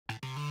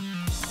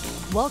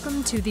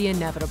Welcome to The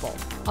Inevitable,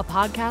 a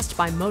podcast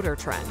by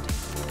MotorTrend.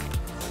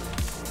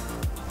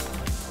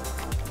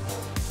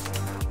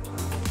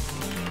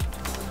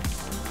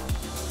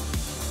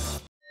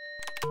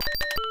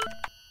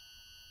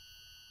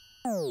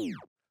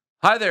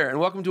 Hi there, and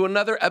welcome to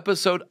another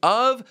episode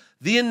of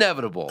The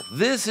Inevitable.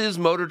 This is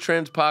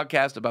MotorTrend's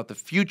podcast about the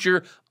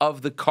future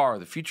of the car,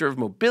 the future of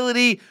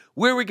mobility,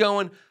 where we're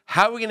going,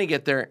 how we're going to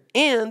get there,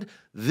 and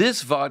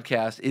this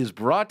vodcast is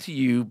brought to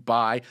you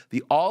by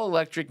the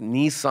all-electric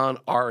Nissan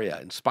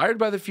Ariya, inspired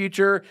by the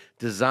future,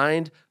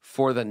 designed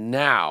for the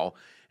now.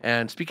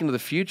 And speaking of the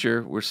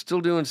future, we're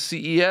still doing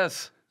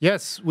CES.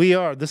 Yes, we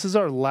are. This is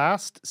our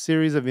last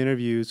series of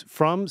interviews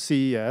from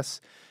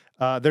CES.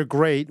 They're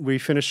great. We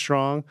finished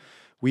strong.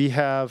 We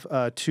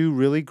have two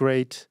really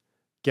great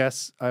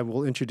guests I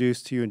will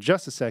introduce to you in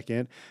just a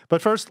second.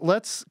 But first,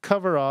 let's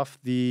cover off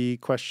the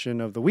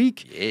question of the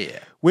week,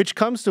 which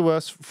comes to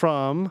us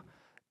from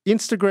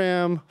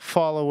Instagram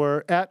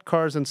follower at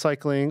Cars and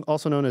Cycling,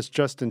 also known as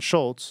Justin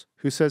Schultz,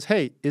 who says,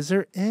 hey, is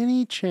there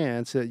any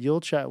chance that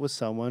you'll chat with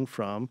someone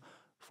from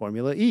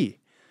Formula E?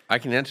 I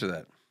can answer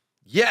that.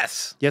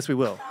 Yes. Yes, we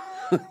will.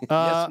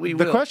 Yes, we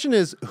will. The question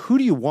is, who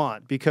do you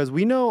want? Because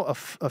we know a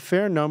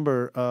fair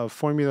number of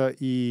Formula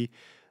E,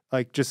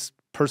 like just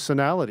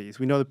personalities.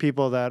 We know the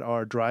people that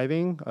are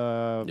driving.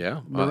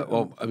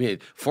 Well, I mean,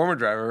 former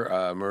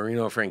driver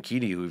Marino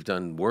Franchitti, who we've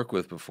done work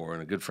with before,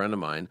 and a good friend of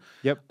mine.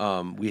 Yep.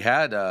 We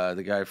had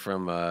the guy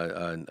from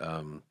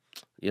the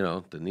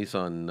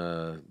Nissan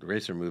the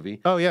racer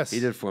movie. Oh yes, he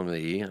did Formula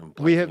E.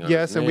 We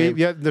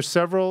have there's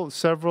several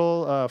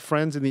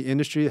friends in the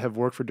industry that have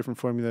worked for different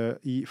Formula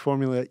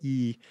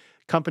E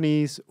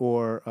companies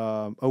or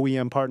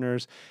OEM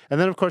partners.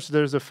 And then, of course,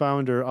 there's the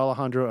founder,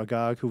 Alejandro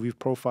Agag, who we've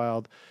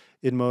profiled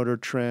in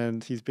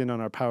MotorTrend. He's been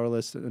on our power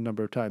list a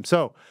number of times.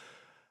 So,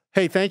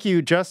 hey, thank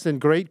you, Justin.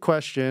 Great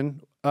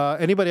question.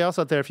 Anybody else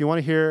out there, if you want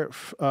to hear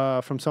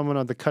from someone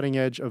on the cutting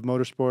edge of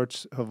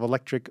motorsports, of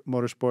electric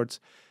motorsports,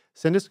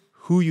 send us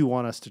who you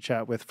want us to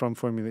chat with from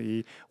Formula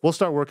E. We'll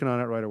start working on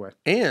it right away.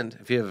 And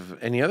if you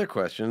have any other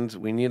questions,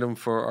 we need them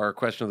for our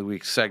Question of the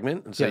Week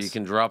segment. And so you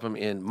can drop them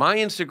in my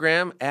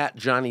Instagram at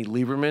Jonny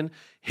Lieberman,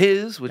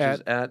 his, which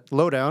is at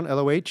Lowdown,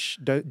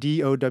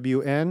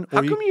 LOHDOWN.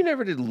 How come you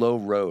never did Low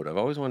Road? I've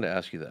always wanted to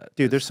ask you that.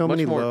 Dude, there's so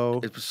many low.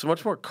 It's so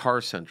much more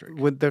car-centric.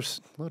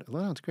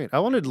 Lowdown's great. I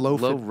wanted low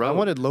road. I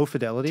wanted low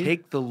fidelity.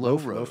 Take the low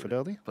road. Low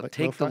fidelity? But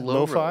take the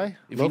low road.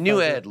 If you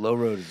knew Ed, Low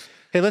Road is...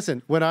 Hey,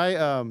 listen, when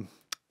I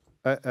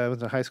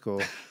was in high school.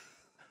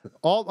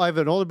 I have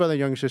an older brother and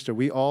younger sister.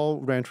 We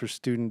all ran for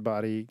student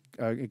body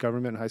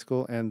government in high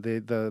school, and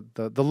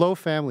the Low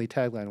family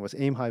tagline was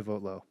 "Aim high,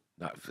 vote low."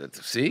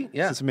 See,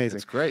 yeah, it's amazing.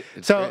 It's great.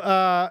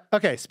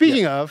 Okay.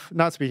 Speaking of,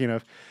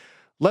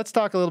 let's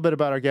talk a little bit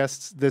about our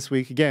guests this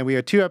week. Again, we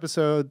had two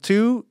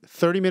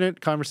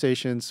 30-minute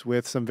conversations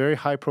with some very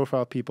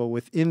high-profile people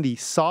within the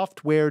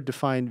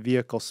software-defined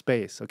vehicle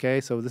space. Okay,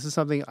 so this is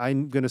something you're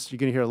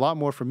gonna hear a lot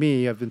more from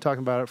me. I've been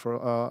talking about it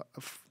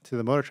to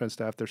the MotorTrend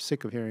staff. They're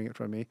sick of hearing it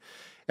from me.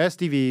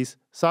 SDVs,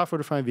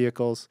 software-defined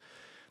vehicles,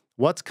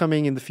 what's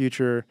coming in the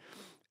future.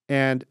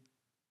 And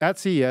at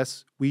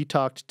CES, we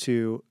talked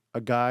to a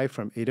guy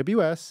from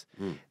AWS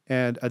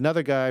and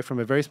another guy from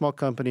a very small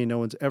company no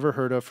one's ever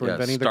heard of for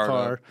inventing the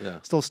car. Yeah.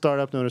 Still a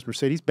startup known as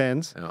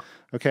Mercedes-Benz. Yeah.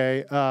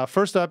 Okay.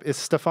 First up is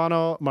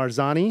Stefano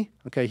Marzani.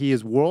 Okay. He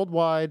is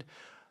worldwide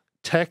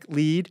tech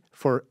lead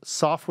for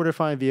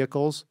software-defined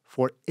vehicles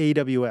for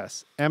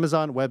AWS,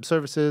 Amazon Web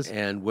Services.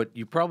 And what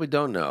you probably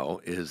don't know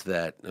is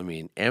that, I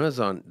mean,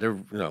 Amazon, they're,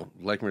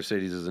 like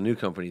Mercedes is a new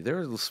company,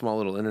 they're a small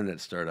little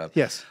internet startup.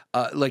 Yes.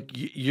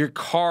 Your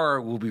car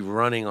will be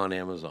running on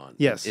Amazon.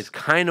 Yes. It's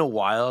kind of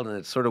wild and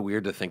it's sort of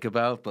weird to think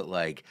about, but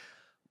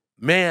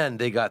man,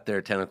 they got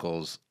their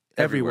tentacles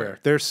everywhere.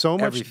 There's so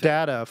much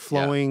data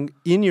flowing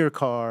in your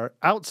car,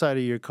 outside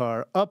of your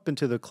car, up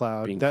into the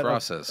cloud. Being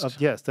processed.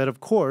 That of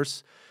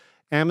course,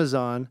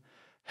 Amazon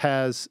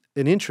has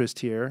an interest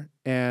here,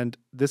 and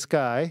this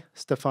guy,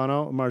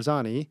 Stefano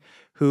Marzani,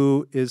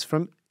 who is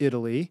from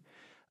Italy,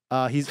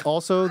 he's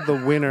also the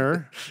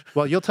winner.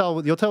 Well, you'll tell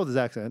with his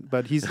accent,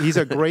 but he's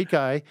a great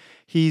guy.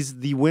 He's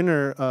the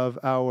winner of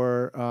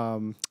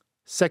our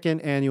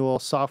second annual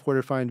Software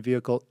Defined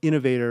Vehicle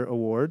Innovator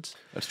Awards.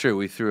 That's true.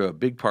 We threw a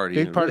big party.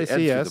 Big party,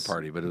 really Ed threw the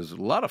party, but it was a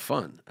lot of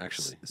fun,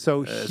 actually.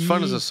 So as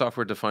fun as a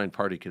software defined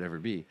party could ever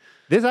be.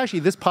 This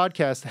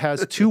podcast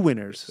has two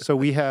winners. So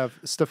we have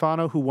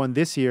Stefano, who won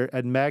this year,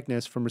 and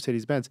Magnus from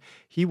Mercedes-Benz.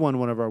 He won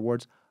one of our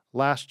awards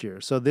last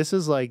year. So this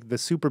is like the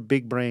super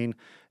big brain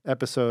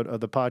episode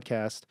of the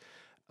podcast.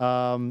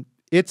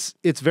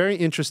 It's very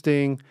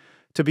interesting.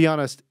 To be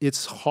honest,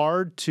 it's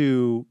hard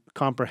to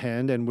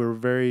comprehend, and we're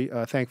very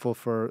thankful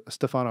for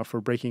Stefano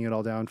for breaking it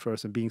all down for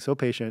us and being so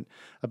patient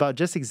about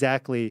just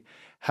exactly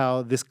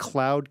how this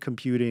cloud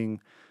computing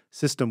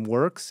system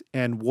works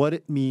and what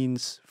it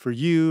means for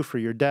you, for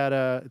your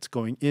data. It's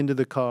going into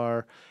the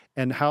car,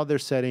 and how they're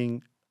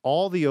setting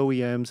all the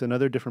OEMs and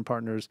other different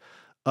partners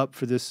up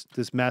for this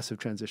massive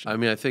transition? I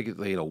mean, I think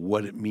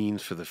what it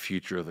means for the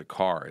future of the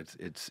car.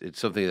 It's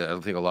something that I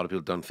don't think a lot of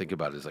people don't think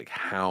about is like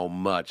how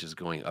much is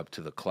going up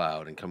to the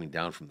cloud and coming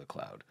down from the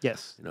cloud.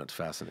 Yes. It's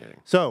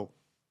fascinating. So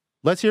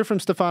let's hear from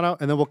Stefano,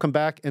 and then we'll come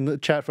back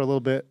and chat for a little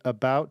bit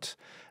about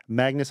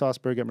Magnus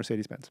Oestberg at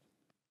Mercedes-Benz.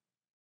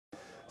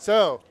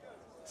 So,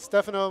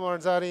 Stefano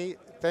Marzani,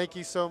 thank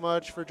you so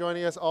much for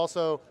joining us.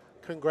 Also,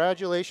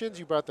 congratulations,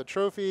 you brought the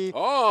trophy.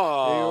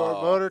 Oh! You are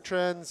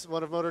MotorTrend's,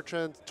 one of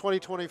MotorTrend's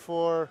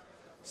 2024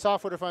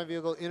 Software-Defined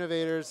Vehicle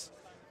Innovators,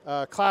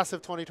 class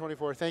of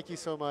 2024. Thank you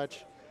so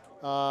much.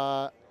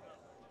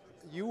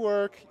 You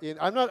work in,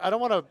 I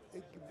don't want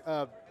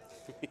to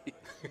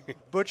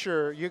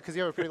butcher you because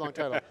you have a pretty long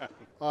title.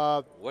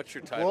 What's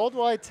your title?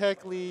 Worldwide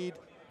Tech Lead,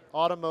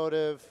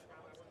 Automotive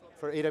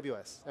for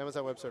AWS,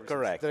 Amazon Web Services.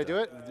 Correct. Did I do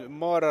it?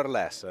 More or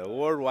less.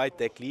 Worldwide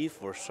Tech Lead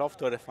for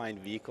software-defined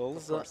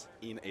vehicles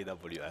in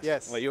AWS.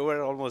 Yes. Well, you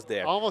were almost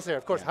there. Almost there,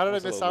 of course. Yeah, How did I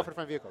miss absolutely.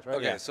 software-defined vehicles, right?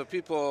 Okay, so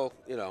people,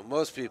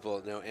 most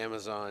people know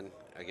Amazon.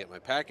 I get my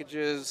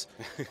packages,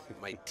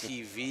 my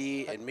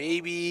TV, and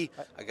maybe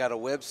I got a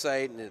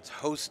website and it's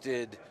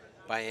hosted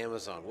by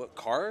Amazon. What,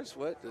 cars?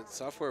 What? It's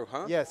software,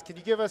 huh? Yes, can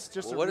you give us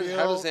just Well, a real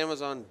how does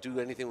Amazon do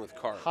anything with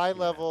cars? high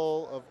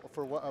level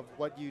of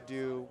what you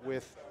do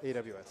with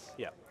AWS?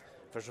 Yeah.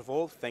 First of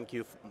all, thank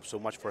you so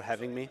much for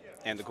having me,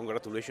 and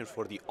congratulations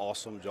for the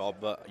awesome job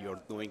you're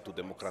doing to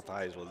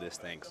democratize all these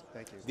things.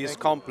 Thank you. These Thank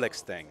you.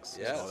 complex things.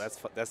 Yes.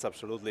 So that's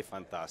absolutely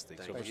fantastic.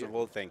 Thank so first you. of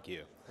all, thank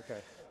you.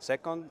 Okay.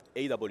 Second,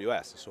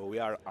 AWS. So we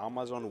are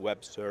Amazon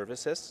Web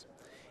Services,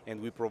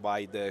 and we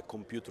provide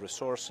compute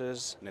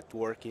resources,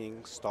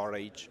 networking,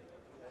 storage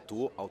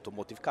to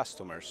automotive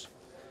customers.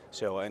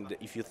 So, and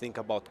if you think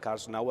about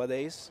cars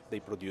nowadays, they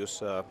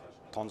produce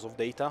tons of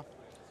data.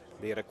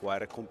 They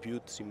require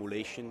compute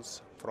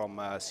simulations from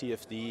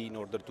CFD in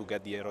order to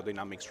get the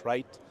aerodynamics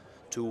right,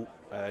 to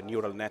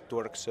neural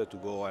networks to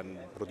go and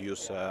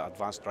produce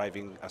advanced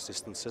driving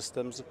assistance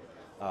systems,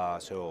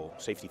 so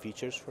safety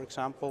features, for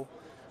example,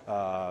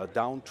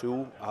 down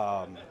to,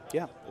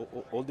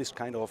 all these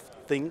kind of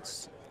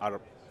things are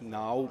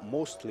now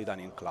mostly done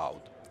in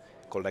cloud.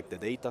 Collect the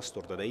data,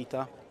 store the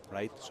data,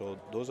 right? So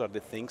those are the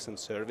things and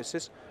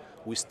services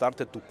we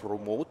started to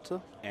promote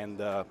and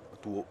to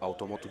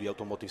the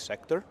automotive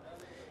sector.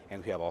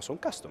 And we have awesome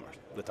customers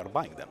that are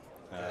buying them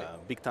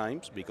big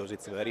times because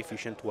it's a very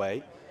efficient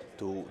way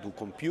to do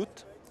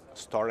compute,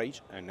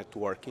 storage, and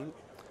networking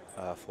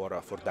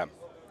for them.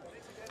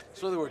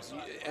 So in other words,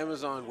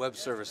 Amazon Web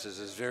Services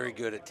is very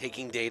good at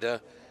taking data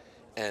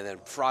and then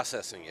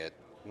processing it,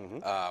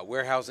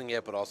 warehousing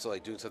it, but also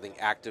like doing something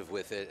active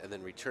with it, and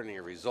then returning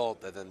a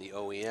result that then the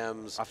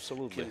OEMs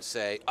Absolutely. can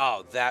say,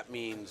 oh, that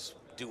means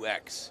do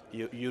X.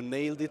 You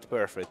nailed it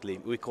perfectly.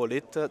 We call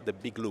it the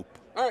big loop.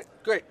 All right,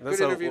 great. That's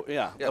Good interview.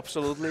 Yeah,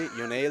 absolutely.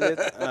 You nailed it.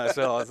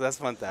 So that's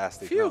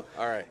fantastic. Phew. No,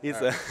 All right. It's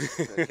all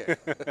right. Okay.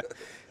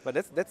 but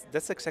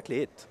that's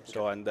exactly it.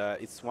 So and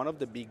it's one of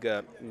the big,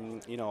 the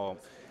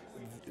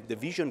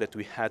vision that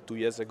we had 2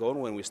 years ago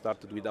when we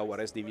started with our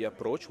SDV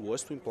approach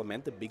was to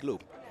implement the big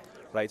loop,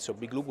 right? So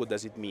big loop, what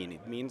does it mean?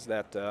 It means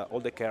that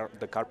all the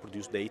car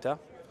produced data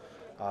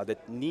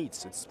that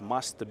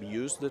must be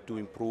used to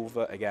improve,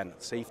 again,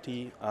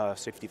 safety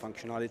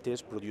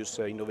functionalities, produce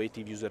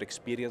innovative user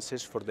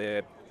experiences for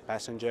the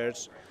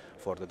passengers,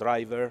 for the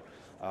driver,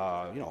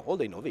 all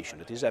the innovation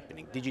that is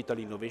happening, digital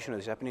innovation that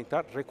is happening,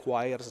 that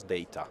requires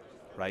data,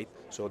 right?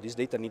 So this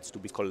data needs to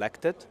be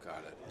collected,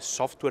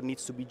 software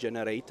needs to be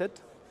generated,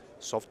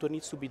 software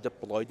needs to be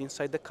deployed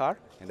inside the car,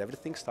 and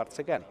everything starts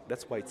again.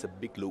 That's why it's a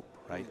big loop,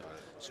 right?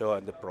 So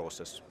the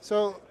process.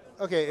 So,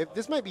 okay, if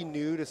this might be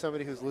new to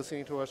somebody who's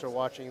listening to us or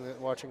watching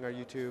our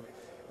YouTube.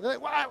 And they're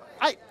like, well,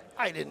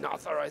 I didn't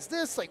authorize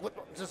this. Like,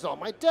 this is all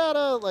my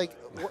data. Like,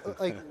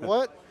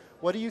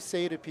 what do you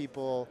say to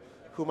people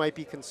who might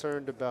be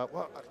concerned about?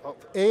 Well,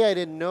 A, I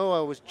didn't know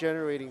I was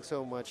generating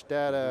so much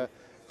data.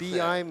 B,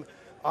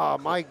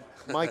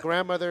 my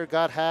grandmother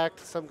got hacked.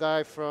 Some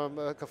guy from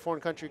a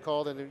foreign country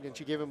called and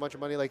she gave him a bunch of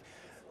money. Like,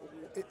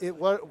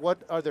 what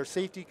are there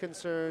safety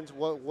concerns?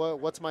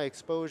 What's my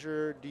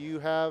exposure?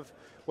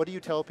 What do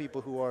you tell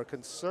people who are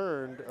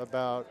concerned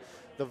about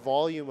the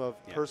volume of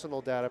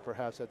personal data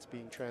perhaps that's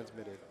being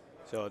transmitted?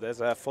 So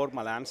there's a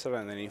formal answer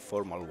and an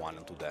informal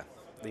one to that.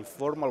 The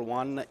informal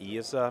one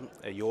is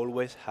you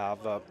always have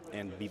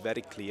and be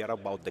very clear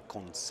about the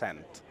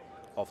consent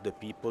of the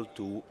people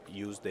to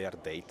use their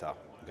data.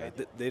 Okay?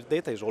 Their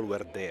data is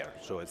always there,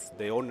 so it's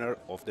the owner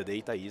of the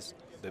data is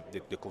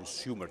the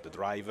consumer, the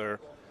driver,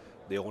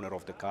 the owner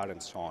of the car,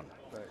 and so on.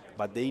 Right.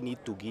 But they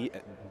need to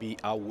be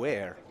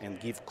aware and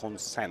give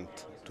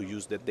consent to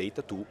use the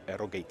data to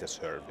erogate a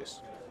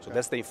service. So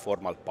that's the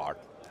informal part.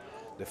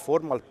 The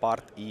formal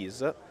part is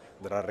there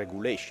are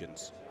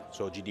regulations.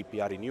 So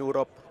GDPR in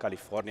Europe,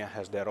 California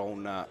has their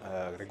own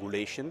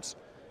regulations,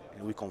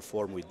 and we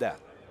conform with that,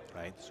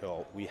 right?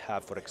 So we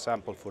have, for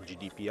example, for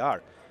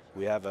GDPR,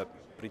 we have a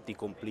pretty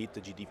complete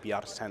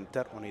GDPR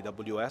center on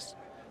AWS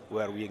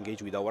where we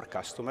engage with our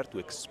customer to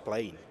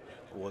explain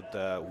what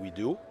we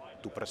do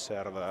to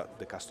preserve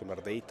the customer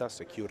data,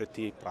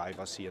 security,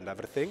 privacy, and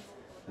everything.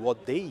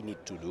 What they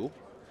need to do,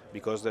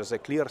 because there's a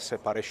clear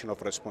separation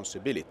of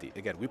responsibility.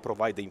 Again, we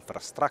provide the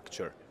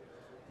infrastructure,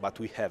 but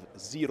we have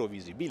zero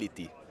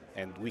visibility,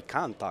 and we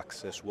can't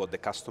access what the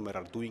customer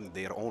are doing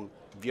their own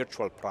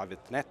virtual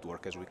private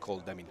network, as we call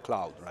them in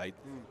cloud, right?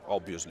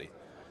 Obviously.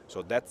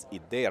 So that's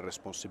their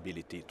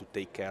responsibility to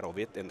take care of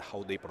it and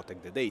how they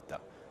protect the data.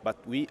 But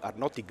we are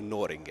not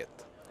ignoring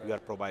it. We are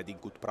providing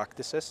good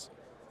practices,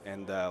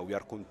 and we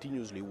are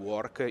continuously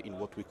work in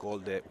what we call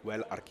the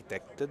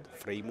well-architected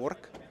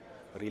framework,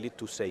 really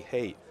to say,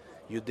 hey,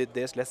 you did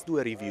this, let's do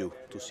a review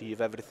to see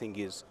if everything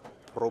is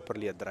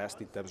properly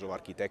addressed in terms of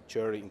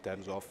architecture, in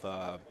terms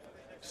of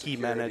key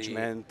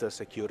management,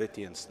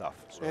 security, and stuff.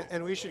 So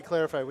And we should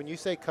clarify, when you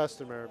say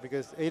customer,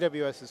 because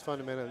AWS is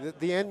fundamental,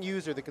 the end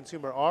user, the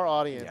consumer, our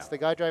audience, the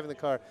guy driving the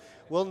car,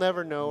 will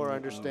never know or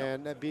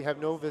understand, have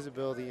no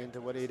visibility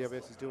into what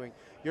AWS is doing.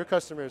 Your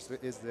customer is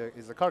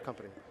the car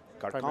company.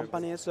 car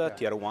companies,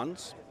 tier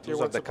ones, Tier those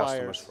one are the suppliers.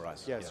 customers for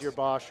us. Yes, your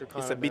Bosch, your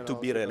It's a Continentals,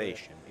 B2B your-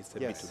 relation. It's a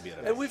Yes. B2B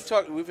relation. And we've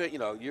talked.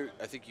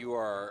 I think you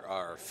are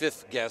our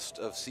fifth guest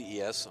of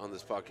CES on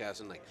this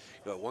podcast,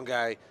 and one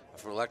guy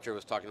from Electra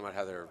was talking about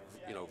how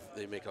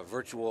they make a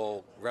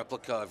virtual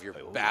replica of your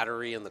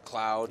battery in the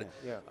cloud.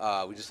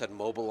 Yeah. We just had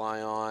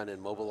Mobileye on,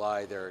 and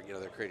Mobileye they're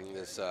creating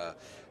this a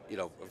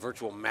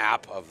virtual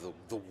map of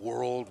the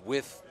world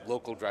with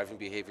local driving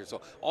behavior.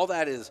 So all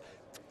that is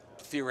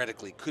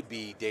theoretically could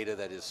be data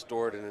that is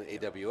stored in an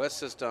AWS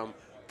system,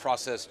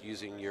 processed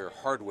using your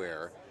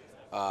hardware,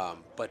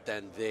 but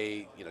then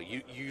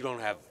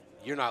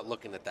you're not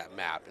looking at that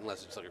map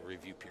unless it's like a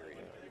review period.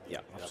 Yeah,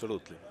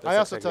 absolutely. I That's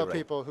also exactly tell right.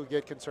 people who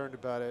get concerned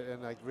about it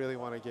and really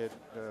want to get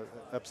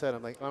upset.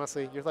 I'm like,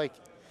 honestly, you're like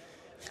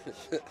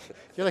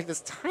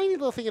this tiny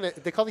little thing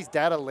they call these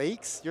data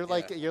lakes. You're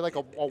like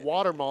a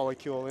water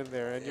molecule in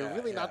there, and you're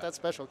really not that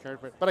special, Karen.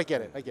 But I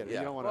get it. Yeah.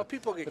 You don't want to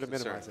people get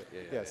minimize concerned.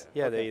 it. Yeah, Yes.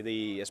 Yeah, Okay.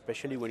 they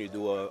especially when you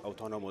do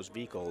autonomous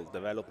vehicle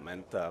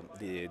development,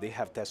 they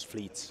have test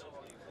fleets,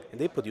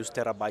 and they produce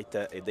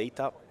terabyte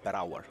data per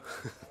hour.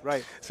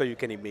 Right. So you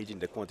can imagine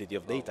the quantity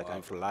of data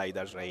coming from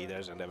lidars,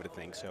 radars, and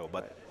everything. So,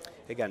 but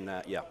again,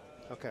 yeah.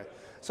 Okay.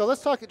 So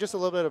let's talk just a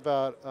little bit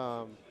about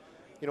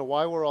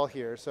why we're all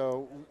here.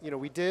 So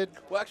we did.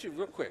 Well, actually,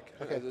 real quick,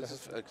 Okay,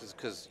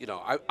 because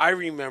I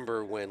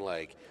remember when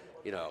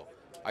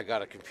I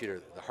got a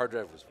computer. The hard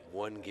drive was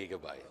 1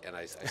 gigabyte, and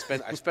I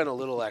spent a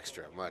little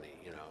extra money.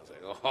 I was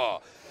like,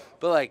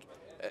 but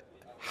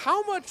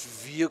how much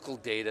vehicle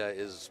data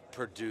is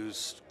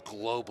produced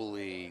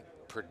globally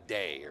per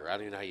day, or I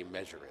don't even know how you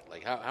measure it.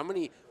 Like how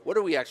many? What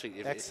are we actually?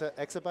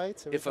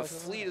 Exabytes? If a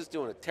fleet is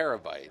doing a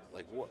terabyte,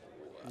 what?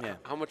 Yeah.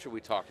 How much are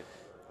we talking?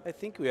 I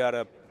think we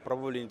are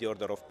probably in the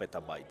order of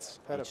petabytes.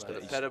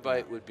 Petabytes. A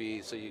petabyte would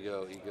be, so you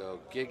go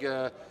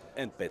giga,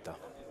 And peta.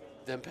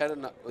 then peta,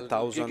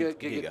 1,000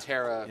 giga,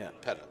 tera, Yeah.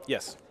 peta.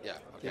 Yes. Yeah,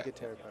 okay.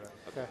 Gigaterabyte.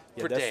 Okay.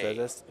 Yeah, Per day.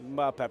 That's,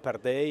 per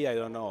day, I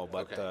don't know,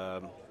 but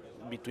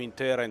between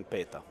tera and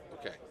peta.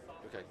 Okay.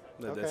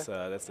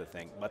 That's the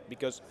thing. But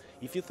because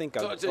if you think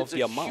So of it's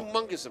the a amount,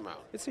 humongous amount.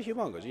 it's a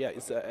humongous, yeah.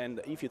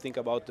 And if you think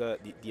about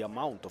the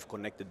amount of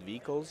connected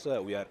vehicles,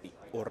 we are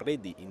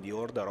already in the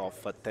order of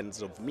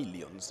tens of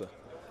millions.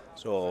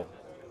 So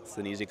it's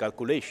an easy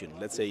calculation.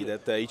 Let's say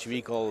that each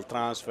vehicle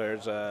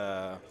transfers,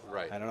 I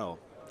don't know,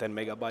 10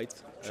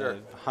 megabytes, Sure.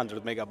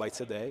 100 megabytes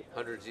a day.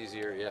 100's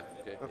easier, yeah.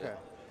 Okay. Yeah.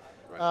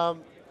 Right.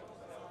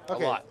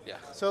 Okay. A lot, yeah.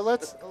 So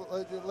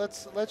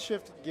let's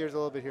shift gears a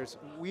little bit here. So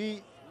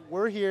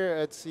we're here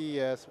at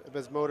CES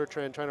as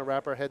MotorTrend, trying to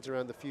wrap our heads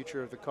around the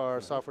future of the car,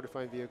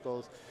 software-defined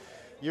vehicles.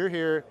 You're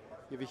here.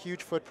 You have a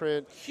huge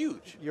footprint.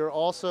 Huge. You're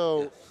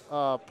also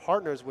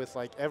partners with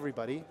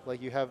everybody.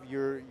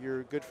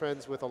 You're good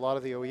friends with a lot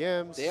of the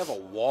OEMs. They have a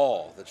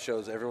wall that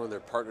shows everyone they're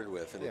partnered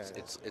with, and Yeah.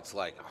 it's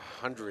like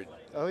 100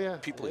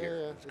 people yeah, here.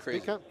 Yeah. It's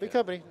crazy. Big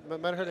company.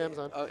 Might have heard of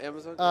Amazon. Oh,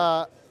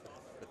 Amazon?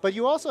 But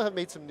you also have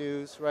made some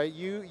news, right?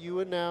 You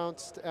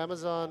announced,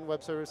 Amazon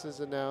Web Services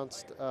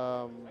announced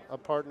a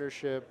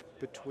partnership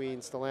between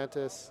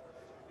Stellantis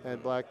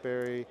and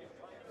BlackBerry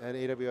and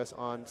AWS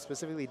on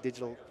specifically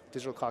digital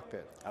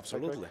cockpit.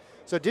 Absolutely.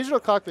 So digital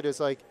cockpit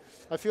is I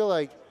feel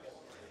like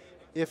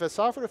if a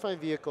software-defined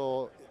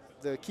vehicle,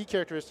 the key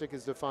characteristic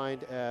is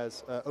defined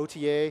as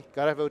OTA,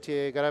 gotta have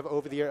OTA, gotta have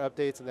over-the-air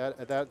updates, and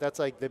that's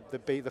like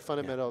the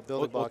fundamental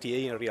building block.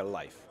 OTA in real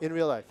life. In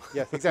real life,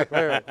 yes, exactly.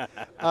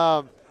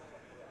 right.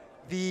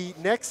 The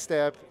next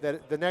step,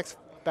 the next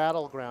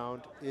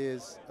battleground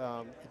is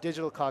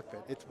digital cockpit.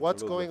 It's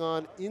what's Absolutely. going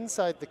on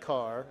inside the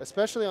car,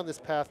 especially on this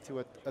path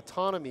to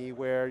autonomy,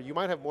 where you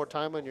might have more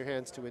time on your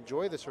hands to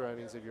enjoy the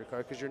surroundings of your car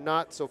because you're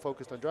not so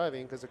focused on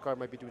driving because the car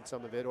might be doing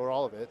some of it or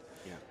all of it.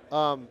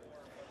 Yeah.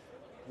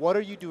 What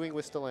are you doing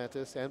with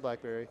Stellantis and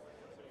BlackBerry?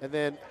 And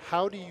then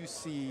how do you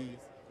see,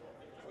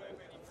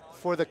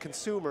 for the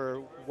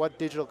consumer,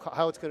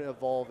 how it's going to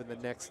evolve in the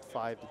next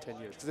 5 to 10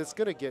 years? Because it's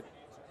going to get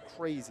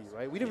crazy,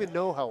 right? We don't even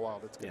know how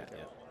wild it's going to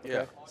get.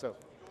 Yeah. So,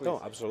 please.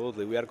 No,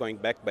 absolutely. We are going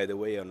back, by the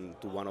way,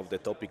 to one of the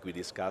topics we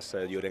discussed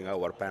during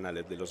our panel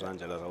at the Los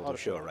Angeles Auto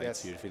Show, right?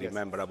 Yes. So if you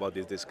remember about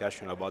this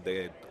discussion about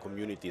the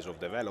communities of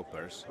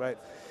developers. Right.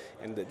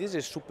 And this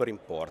is super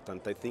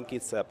important. I think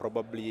it's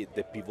probably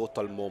the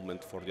pivotal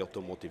moment for the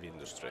automotive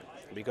industry.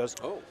 Because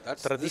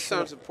this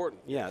sounds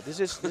important. Yeah, this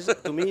is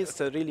to me, it's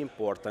really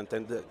important.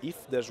 And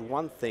if there's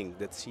one thing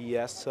that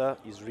CES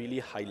is really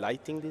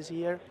highlighting this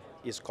year,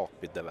 is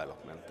cockpit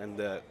development.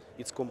 And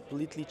it's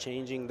completely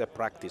changing the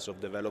practice of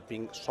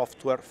developing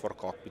software for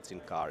cockpits in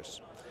cars.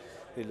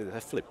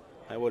 A flip.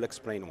 I will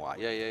explain why.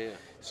 Yeah.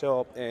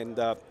 So, and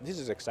this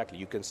is exactly,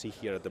 you can see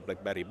here at the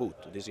BlackBerry booth,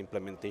 this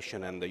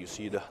implementation, and you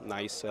see the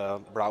nice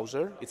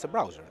browser. It's a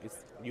browser.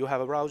 You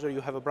have a browser,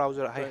 you have a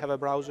browser, I have a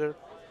browser.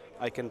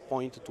 I can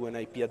point to an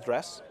IP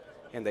address,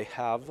 and I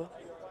have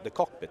the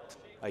cockpit.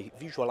 I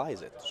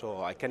visualize it,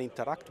 so I can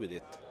interact with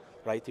it,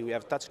 right? We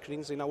have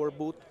touchscreens in our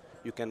booth.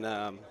 You can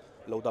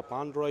load up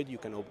Android, you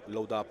can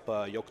load up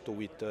Yocto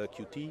with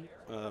Qt,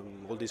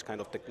 all these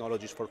kind of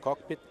technologies for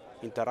cockpit,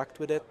 interact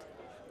with it.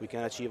 We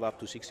can achieve up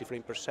to 60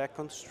 frames per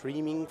second,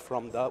 streaming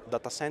from the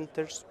data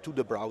centers to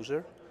the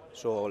browser,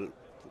 so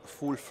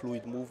full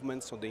fluid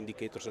movements on the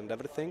indicators and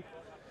everything.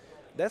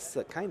 That's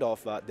kind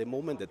of the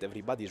moment that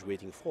everybody is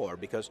waiting for,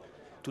 because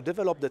to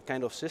develop that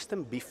kind of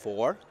system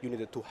before, you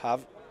needed to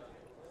have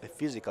a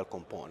physical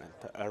component,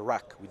 a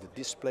rack with the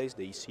displays,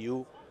 the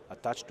ECU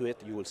attached to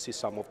it. You will see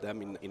some of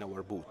them in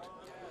our booth.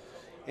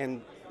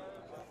 And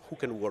who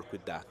can work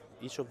with that?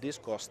 Each of these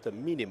costs a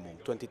minimum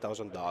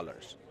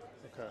 $20,000.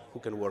 Okay. Who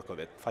can work with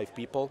it? 5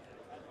 people,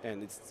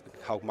 and it's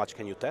how much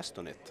can you test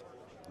on it?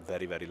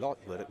 Very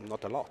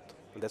not a lot.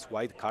 And that's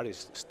why the car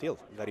is still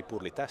very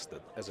poorly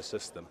tested as a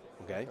system,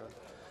 okay?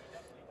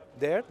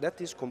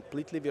 That is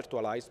completely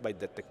virtualized by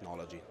that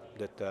technology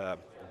that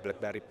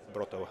BlackBerry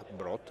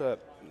brought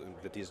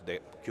that is the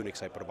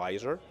QNX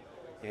hypervisor,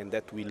 and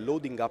that we're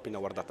loading up in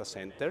our data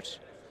centers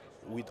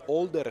with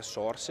all the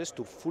resources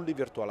to fully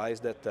virtualize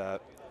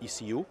that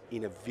ECU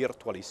in a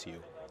virtual ECU.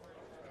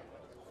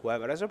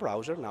 Whoever has a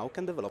browser now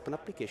can develop an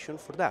application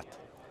for that.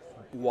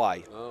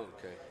 Why? Oh,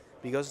 okay.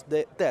 Because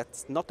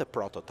that's not a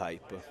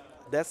prototype.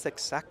 That's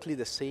exactly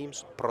the same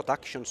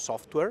production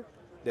software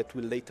that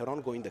will later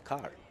on go in the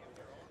car.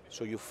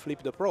 So you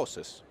flip the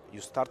process.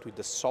 You start with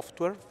the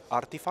software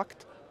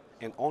artifact,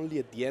 and only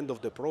at the end of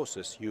the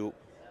process you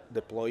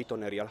deploy it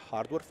on a real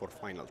hardware for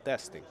final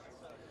testing.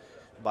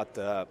 But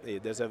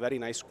there's a very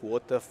nice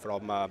quote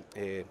from a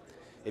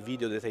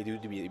video that I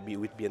did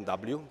with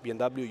BMW.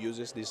 BMW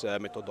uses this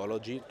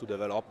methodology to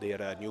develop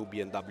their new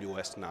BMW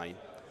S9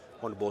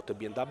 on both the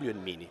BMW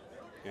and Mini.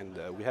 And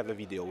we have a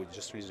video, we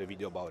just released a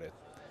video about it.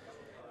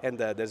 And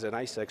there's a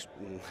nice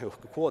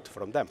quote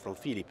from them, from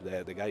Philip,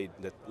 the guy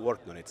that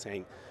worked on it,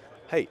 saying,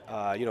 hey,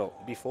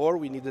 before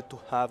we needed to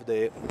have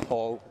the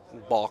whole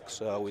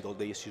box with all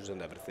the issues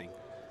and everything.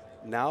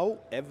 Now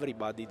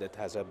everybody that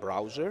has a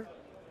browser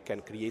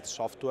can create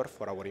software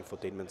for our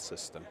infotainment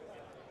system.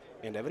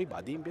 And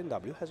everybody in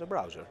BMW has a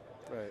browser.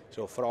 Right.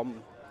 So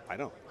from,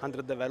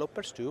 100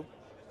 developers to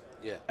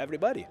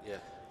everybody. Yeah.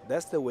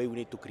 That's the way we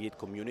need to create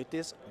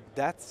communities.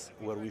 That's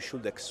where we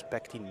should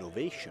expect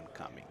innovation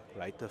coming,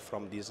 right?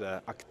 From this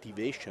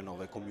activation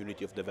of a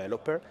community of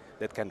developers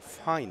that can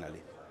finally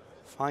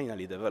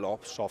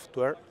develop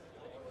software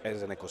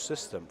as an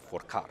ecosystem for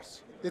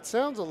cars. It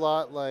sounds a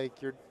lot like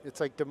it's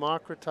like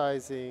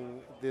democratizing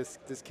this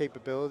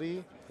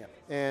capability,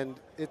 and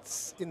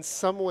it's in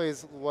some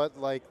ways what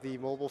like the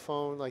mobile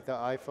phone, like the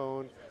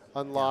iPhone,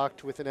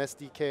 unlocked with an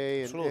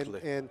SDK,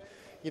 and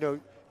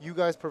you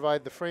guys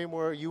provide the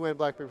framework, you and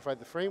BlackBerry provide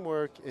the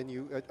framework, and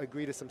you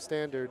agree to some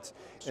standards,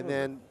 and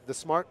then the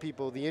smart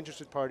people, the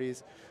interested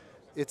parties,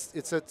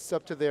 it's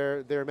up to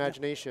their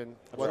imagination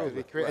what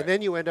they create, and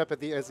then you end up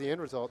as the end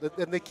result.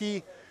 And the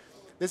key.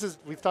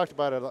 We've talked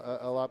about it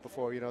a lot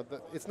before,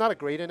 it's not a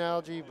great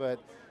analogy, but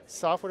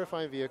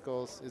software-defined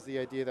vehicles is the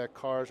idea that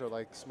cars are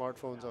like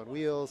smartphones on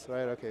wheels,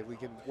 right? Okay, we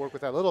can work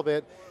with that a little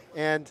bit.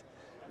 And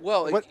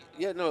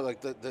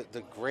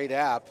the great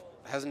app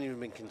hasn't even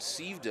been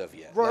conceived of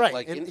yet. Right.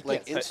 Like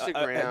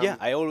Instagram.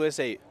 I always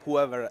say,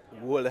 whoever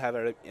will have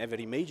ever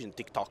imagined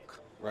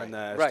TikTok when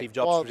Steve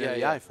Jobs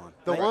presented the iPhone.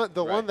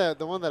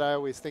 The one that I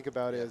always think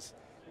about is,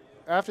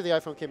 after the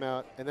iPhone came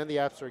out and then the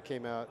App Store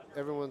came out,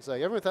 everyone thought,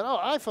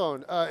 oh,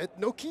 iPhone,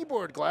 no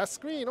keyboard, glass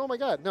screen, oh my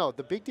God. No,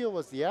 the big deal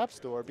was the App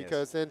Store,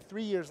 because then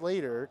 3 years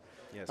later,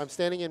 I'm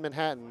standing in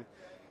Manhattan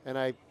and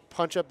I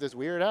punch up this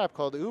weird app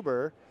called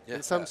Uber,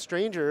 and some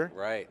stranger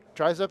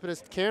drives up in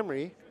his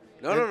Camry.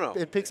 No.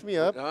 It picks me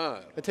up.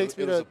 It takes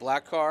me to. It was a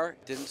black car,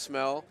 didn't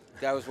smell.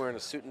 Guy was wearing a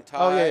suit and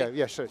tie. Oh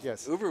yeah, sure,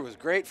 yes. Uber was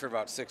great for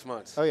about 6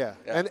 months. Oh yeah,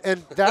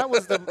 and that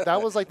was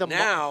like the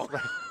now.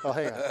 Oh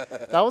hang on,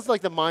 that was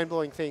like the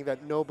mind-blowing thing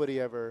that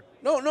nobody ever.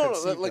 No,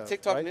 like of,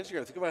 TikTok right? and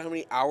Instagram. Think about how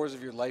many hours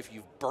of your life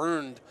you've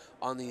burned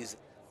on these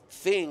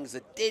things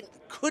that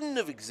couldn't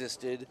have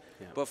existed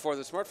before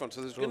the smartphone.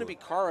 So there's going to be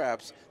car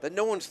apps that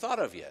no one's thought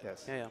of yet.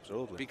 Yes. Yeah,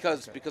 absolutely.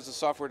 Because the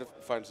software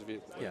defines the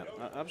vehicle. Yeah,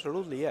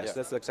 absolutely, yes. Yeah.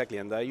 That's exactly.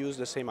 And I use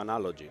the same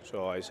analogy.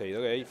 So I say,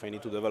 okay, if I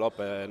need to develop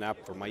an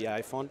app for my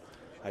iPhone,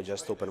 I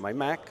just open my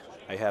Mac,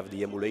 I have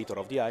the emulator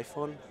of the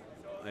iPhone,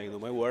 I do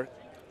my work.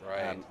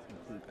 Right.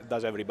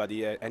 Does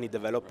everybody, any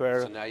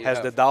developer, So now you has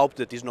have- the doubt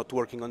that it's not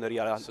working on the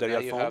real, So the now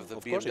real you phone? have the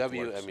Of course it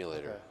BMW works.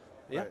 emulator.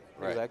 Yeah,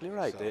 Right. exactly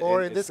right. So-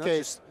 Or in It's this not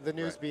case, just- the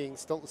news right. being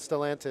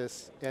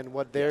Stellantis and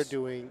what they're Yes.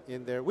 doing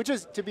in there, which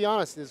is, to be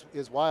honest,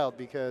 is wild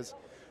because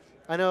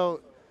I know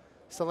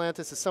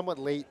Stellantis is somewhat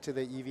late to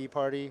the EV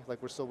party.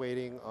 Like we're still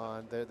waiting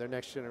on their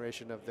next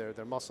generation of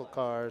their muscle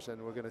cars, and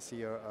we're going to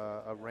see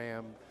a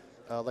Ram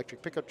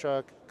electric pickup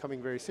truck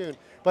coming very soon.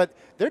 But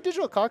their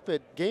digital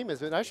cockpit game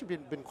has actually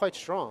been quite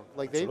strong.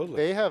 Like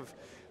Absolutely.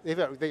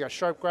 they got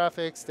sharp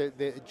graphics.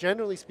 They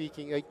generally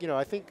speaking, like,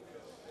 I think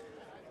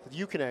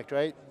Uconnect,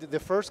 right? The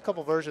first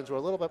couple versions were a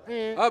little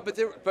bit. But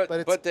they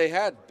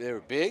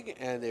were big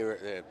and they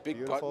had big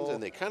Beautiful. buttons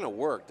and they kind of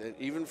worked. And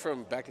even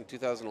from back in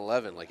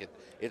 2011, like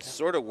it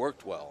sort of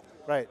worked well.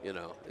 Right. And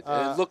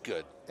it looked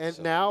good. And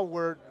So- now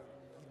we're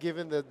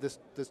given this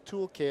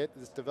toolkit,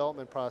 this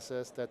development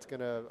process that's going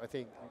to, I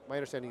think, my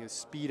understanding is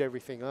speed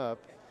everything up.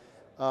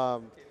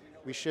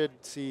 We should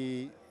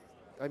see,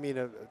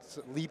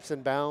 leaps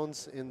and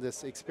bounds in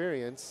this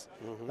experience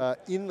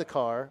in the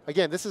car.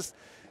 Again, this is,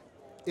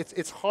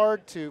 it's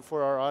hard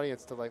for our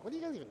audience to like, what are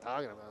you guys even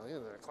talking about?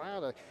 The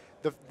cloud.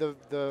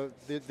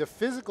 The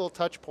physical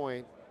touch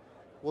point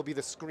will be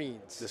the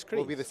screens.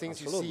 Will be the things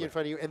you see absolutely. in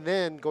front of you, and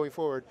then going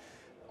forward,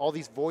 all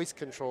these voice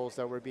controls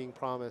that were being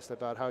promised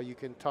about how you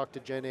can talk to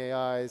Gen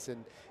AIs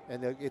and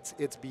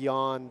it's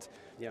beyond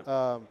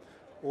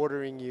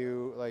ordering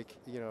you, like,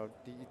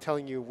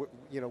 telling you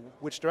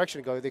which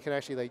direction to go. They can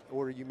actually like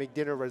order you, make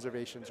dinner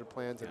reservations or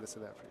plans and this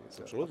and that for you.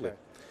 So, Absolutely. okay.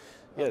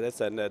 Yeah,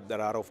 that's and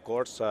there are of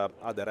course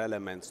other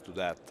elements to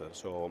that.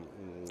 So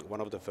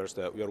one of the first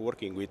we are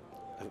working with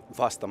a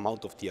vast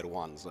amount of tier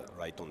ones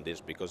right on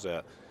this because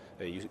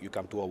you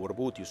come to our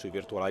booth, you see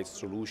virtualized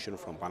solution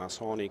from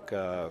Panasonic,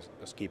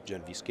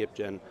 Skipgen,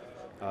 Skipgen,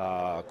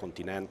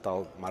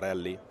 Continental,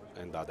 Marelli,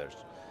 and others.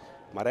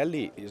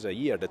 Marelli is a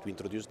year that we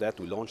introduced that.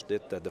 We launched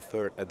it at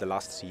the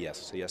last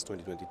CES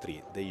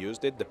 2023. They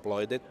used it,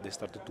 deployed it. They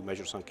started to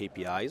measure some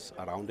KPIs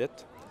around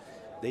it.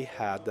 They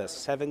had a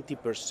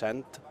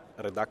 70%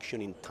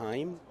 reduction in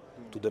time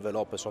to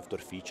develop a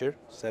software feature,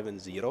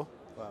 7-0.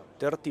 Wow.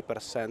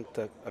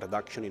 30%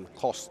 reduction in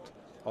cost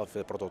of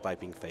the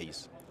prototyping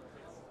phase.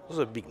 Those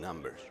are big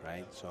numbers,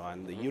 right? So,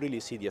 and you really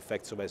see the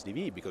effects of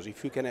SDV because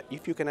if you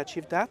can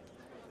achieve that,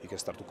 you can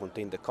start to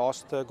contain the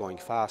cost, going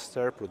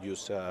faster,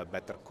 produce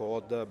better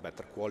code,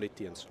 better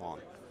quality, and so on.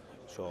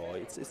 So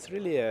it's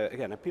really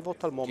again a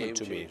pivotal moment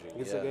to me.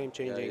 It's a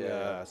game-changing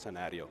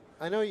scenario.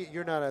 I know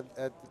you're not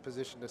at the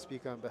position to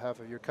speak on behalf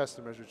of your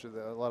customers, which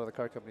are a lot of the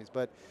car companies,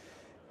 but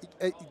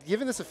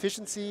given this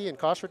efficiency and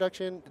cost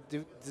reduction,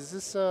 is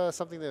this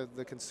something that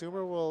the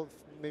consumer will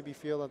maybe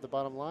feel at the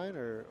bottom line,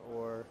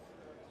 or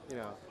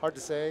hard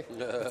to say?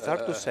 It's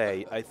hard to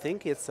say. I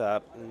think it's,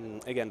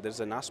 again, there's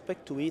an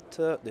aspect to it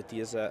that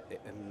is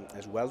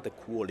as well the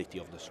quality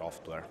of the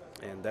software,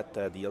 and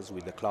that deals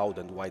with the cloud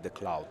and why the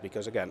cloud.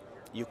 Because again,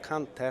 you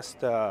can't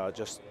test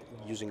just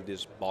using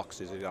these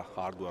boxes, either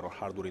hardware or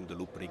hardware in the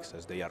loop rigs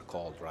as they are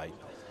called, right?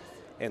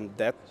 And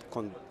that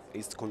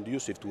is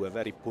conducive to a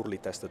very poorly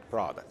tested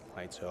product,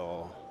 right?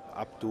 So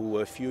up to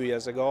a few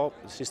years ago,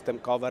 system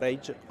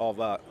coverage of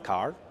a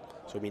car,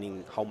 so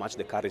meaning how much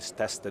the car is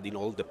tested in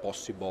all the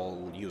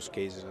possible use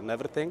cases and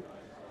everything,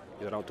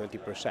 is around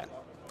 20%,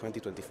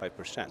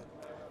 20-25%.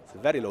 It's a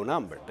very low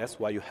number. That's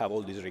why you have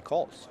all these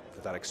recalls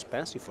that are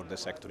expensive for the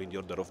sector in the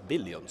order of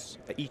billions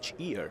each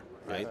year,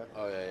 right?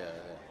 Oh, yeah.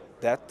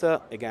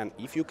 That, again,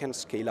 if you can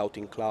scale out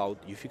in cloud,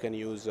 if you can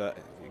use,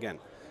 again,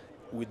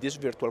 with this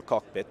virtual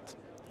cockpit,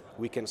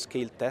 we can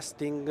scale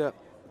testing,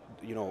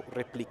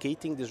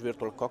 replicating this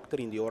virtual cockpit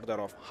in the order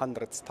of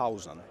hundreds,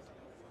 thousands,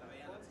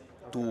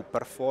 to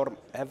perform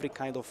every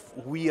kind of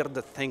weird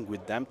thing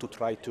with them to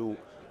try to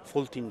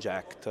fault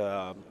inject,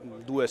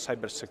 do a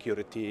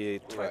cybersecurity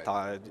threat.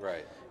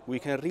 Right. We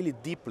can really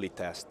deeply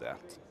test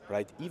that,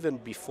 right? Even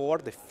before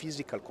the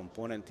physical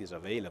component is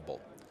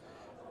available.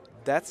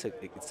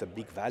 It's a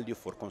big value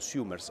for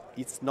consumers.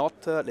 It's not,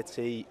 let's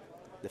say,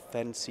 the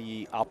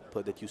fancy app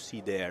that you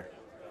see there,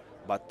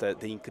 but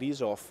the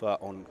increase of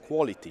on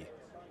quality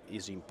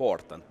is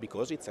important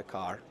because it's a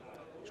car,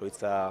 so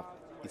it's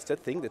a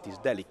thing that is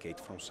delicate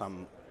from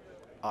some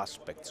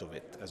aspects of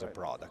it as a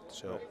product.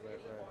 So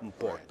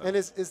important. And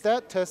is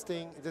that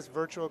testing, this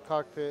virtual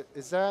cockpit,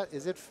 is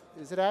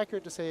it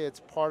accurate to say it's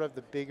part of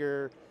the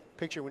bigger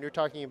picture when you're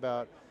talking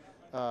about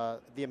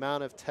the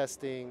amount of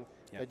testing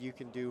that you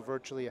can do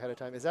virtually ahead of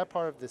time? Is that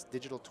part of this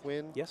digital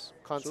twin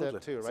concept absolutely.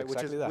 too, right?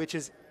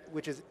 Exactly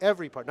Which is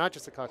every part, not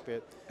just the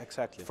cockpit.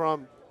 Exactly.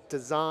 From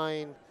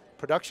design,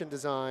 production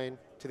design,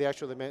 to the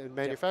actual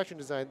manufacturing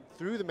design,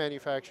 through the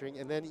manufacturing,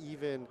 and then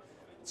even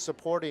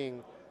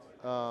supporting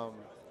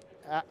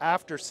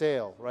after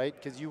sale, right?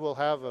 Because you will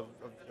have a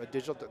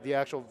digital, the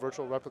actual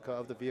virtual replica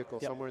of the vehicle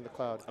somewhere in the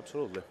cloud.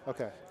 Absolutely.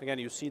 Okay. Again,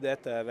 you see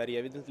that very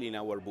evidently in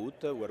our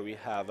booth, where we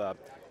have,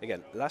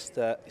 again, last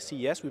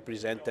CES we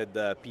presented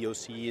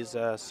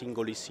POCs,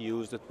 single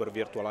ECUs that were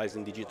virtualized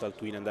in digital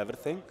twin and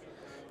everything.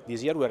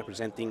 This year we are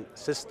presenting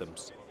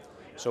systems.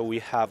 So we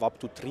have up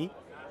to 3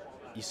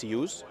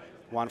 ECUs.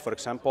 One, for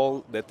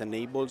example, that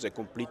enables a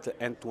complete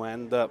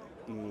end-to-end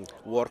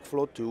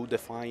workflow to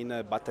define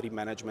battery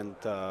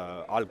management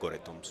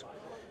algorithms.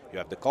 You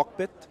have the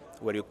cockpit,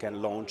 where you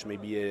can launch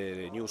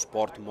maybe a new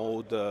sport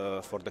mode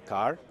for the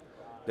car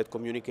that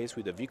communicates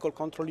with the vehicle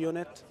control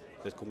unit,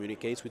 that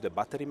communicates with the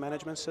battery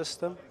management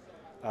system.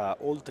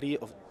 All 3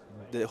 of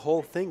the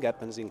whole thing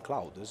happens in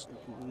cloud. There's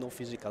no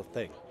physical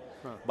thing.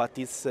 But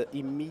it's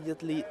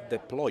immediately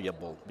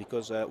deployable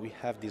because we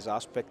have this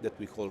aspect that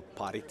we call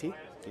parity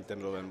in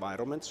terms of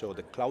environment. So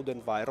the cloud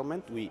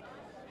environment, we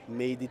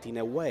made it in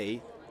a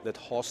way that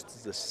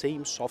hosts the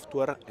same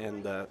software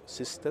and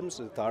systems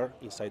that are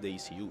inside the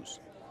ECUs.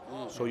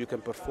 So you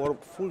can perform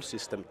full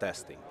system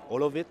testing.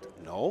 All of it?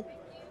 No.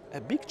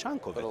 A big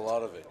chunk of it. But a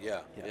lot of it,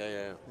 yeah.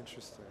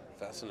 Interesting.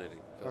 Fascinating.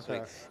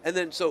 Okay. And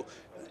then, so,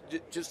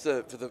 just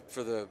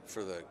for the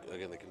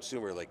again the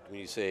consumer, like when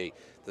you say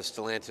the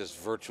Stellantis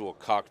virtual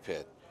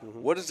cockpit,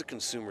 what does the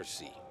consumer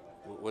see?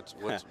 What's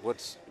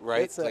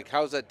right? It's like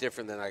how's that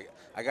different than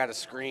I got a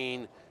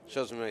screen,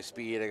 shows me my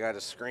speed. I got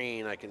a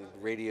screen, I can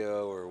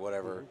radio or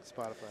whatever.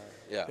 Spotify.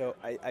 Yeah. So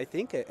I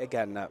think,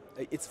 again,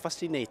 it's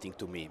fascinating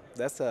to me.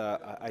 That's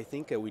I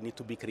think we need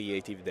to be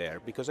creative there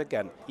because,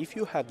 again, if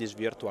you have these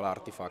virtual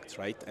artifacts,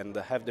 right, and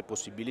have the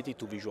possibility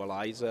to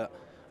visualize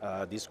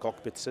this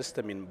cockpit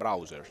system in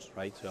browsers,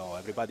 right, so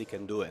everybody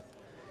can do it.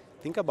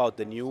 Think about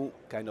the new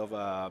kind of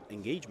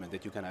engagement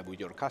that you can have with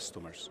your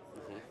customers.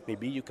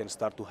 Maybe you can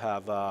start to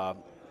have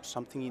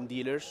something in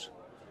dealers,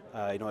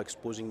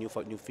 exposing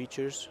new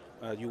features.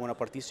 You want to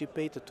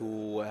participate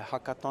to a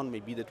hackathon,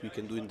 maybe that we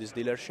can do in this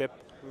dealership,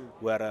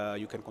 where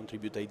you can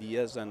contribute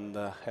ideas and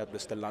help the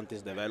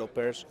Stellantis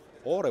developers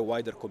or a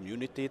wider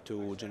community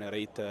to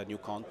generate new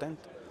content,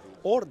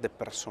 or the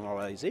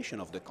personalization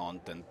of the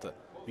content,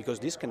 because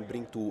this can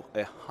bring to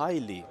a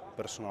highly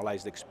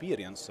personalized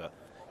experience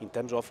in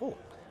terms of,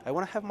 I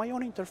want to have my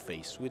own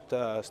interface with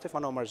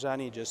Stefano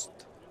Marzani just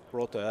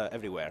wrote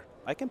everywhere.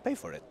 I can pay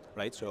for it,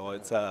 right? So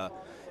it's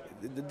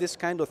this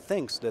kind of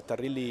things that are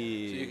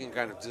really... So you can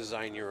kind of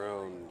design your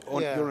own...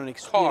 your own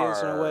experience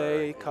car, in a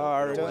way,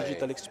 car, in a way.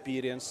 digital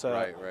experience.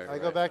 Right. I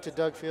go back to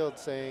Doug Field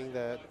saying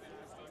that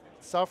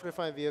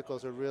software-defined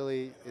vehicles are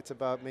really, it's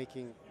about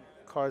making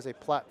cars a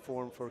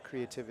platform for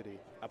creativity.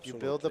 Absolutely.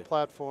 You build the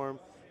platform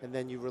and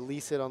then you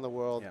release it on the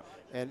world,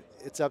 and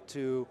it's up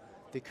to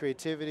the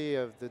creativity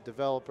of the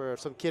developer.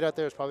 Some kid out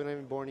there is probably not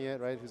even born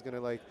yet, right, who's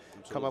going to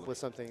come up with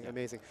something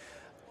amazing.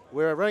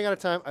 We're running out of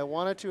time. I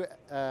wanted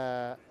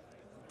to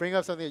bring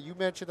up something that you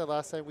mentioned the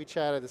last time we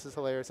chatted. This is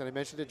hilarious, and I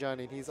mentioned to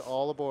Jonny, and he's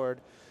all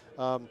aboard.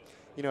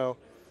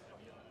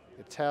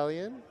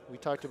 Italian. We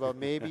talked about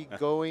maybe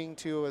going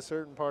to a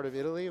certain part of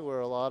Italy where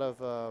a lot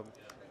of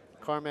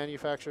car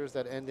manufacturers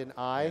that end in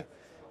I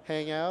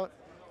hang out,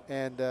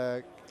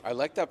 and I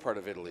like that part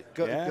of Italy.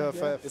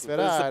 It's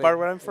the part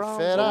where I'm from.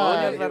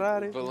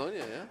 Ferrari. Bologna,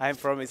 yeah. I'm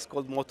from, it's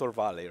called Motor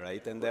Valley,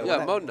 right? And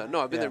Modena. No,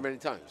 I've been there many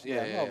times.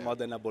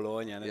 Modena,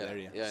 Bologna, and that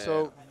area.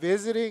 So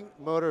visiting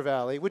Motor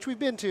Valley, which we've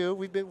been to,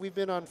 we've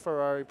been on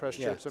Ferrari press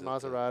trips and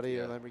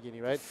Maserati and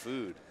Lamborghini, right?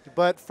 Food.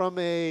 But from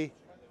a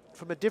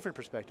different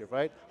perspective,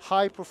 right?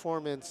 High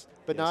performance,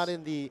 but not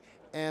in the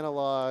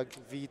analog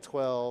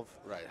V12.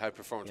 Right, high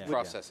performance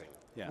processing.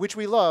 Which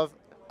we love.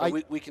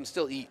 We can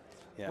still eat.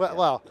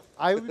 Well,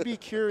 I would be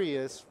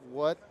curious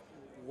what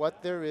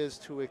there is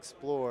to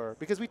explore,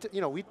 because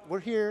we're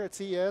here at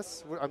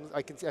CES.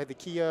 I can see I have the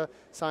Kia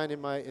sign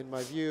in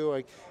my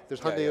view.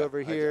 There's Hyundai over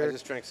here. I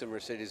just drank some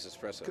Mercedes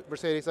espresso.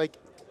 Mercedes,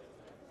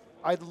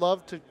 I'd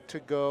love to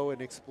go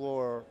and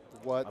explore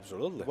what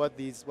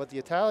the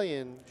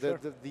Italian the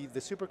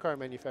supercar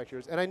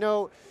manufacturers, and I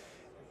know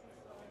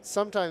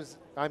sometimes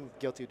I'm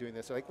guilty of doing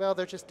this. They're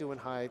they're just doing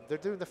they're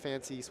doing the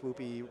fancy,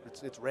 swoopy,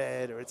 it's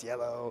red or it's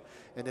yellow,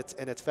 and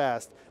it's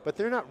fast. But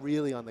they're not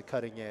really on the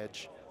cutting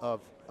edge of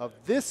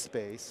this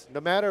space,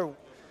 no matter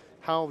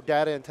how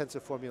data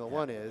intensive Formula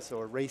One is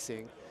or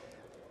racing.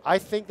 I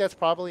think that's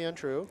probably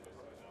untrue,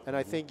 and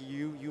I think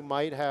you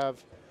might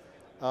have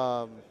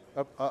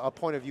a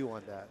point of view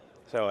on that.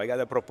 So I got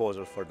a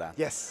proposal for that.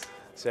 Yes.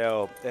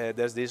 So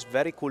there's this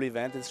very cool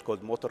event. It's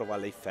called Motor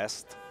Valley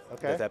Fest.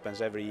 That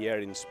happens every year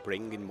in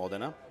spring in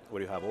Modena,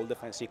 where you have all the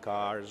fancy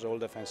cars, all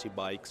the fancy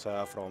bikes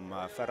from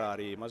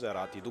Ferrari,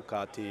 Maserati,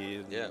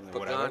 Ducati,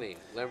 Pagani,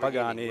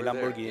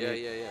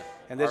 Lamborghini.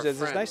 And there's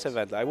this nice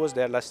event. I was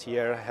there last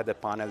year, had a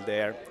panel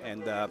there,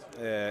 and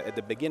at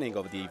the beginning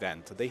of the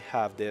event, they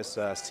have this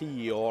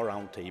CEO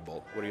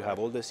roundtable, where you have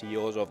all the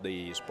CEOs of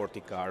the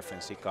sporty car,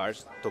 fancy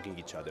cars, talking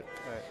each other.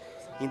 Right.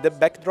 In the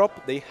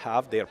backdrop, they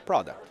have their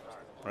product,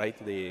 right?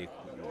 The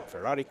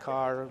Ferrari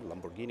car,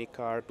 Lamborghini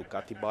car,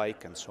 Ducati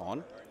bike, and so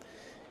on.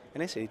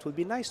 And I said it would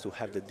be nice to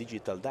have the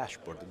digital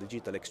dashboard, the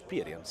digital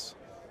experience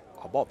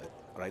above it,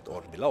 right,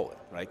 or below it,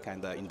 right,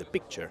 kind of in the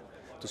picture,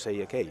 to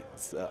say, okay,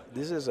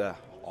 this is a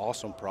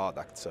awesome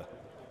product. So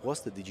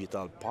what's the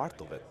digital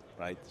part of it,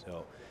 right?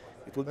 So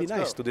it would be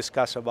nice to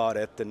discuss about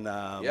it in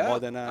more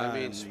than. I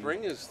mean,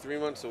 spring is 3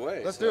 months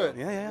away. Let's do it.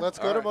 Yeah. Let's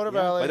go to Motor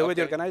Valley. By the way,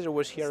 the organizer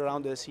was here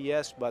around the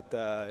CES, but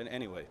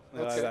anyway,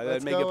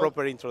 let's make a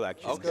proper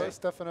introduction. Let's go,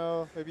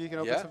 Stefano. Maybe you can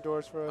open some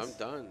doors for us. I'm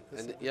done.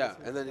 And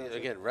and then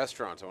again,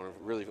 restaurants. I want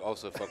to really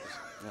also focus.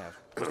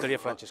 Osteria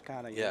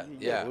Francescana.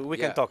 We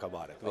yeah. can talk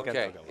about it.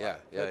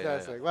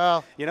 Fantastic.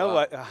 Well, you know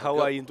what? How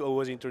I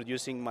was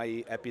introducing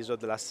my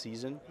episode last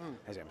season.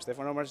 As I'm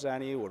Stefano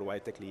Marzani,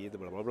 worldwide tech lead,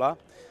 blah blah blah.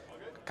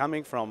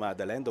 Coming from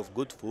the land of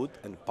good food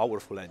and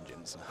powerful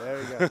engines.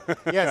 There you go.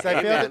 Yes, I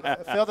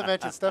failed to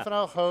mention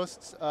Stefano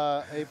hosts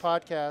a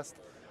podcast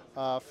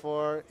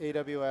for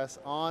AWS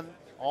on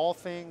all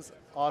things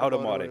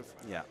automotive.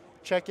 Yeah.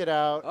 Check it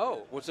out.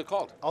 Oh, what's it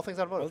called? All Things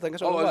Automotive. All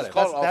Things Oh, Automotive. it's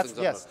called All Things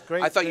Automotive. Yes,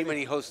 great. I thought you meant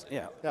he hosts.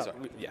 Yeah.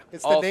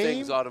 It's All the name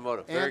Things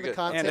Automotive. Very and good. the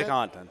content. And the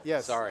content.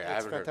 Yes. Sorry, I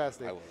it's haven't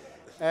fantastic. heard.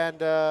 And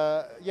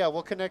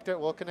we'll connect it.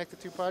 We'll connect the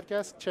two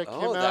podcasts. Check him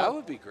out. That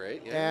would be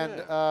great. Yeah.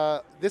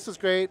 And this was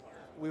great.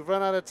 We've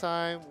run out of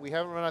time. We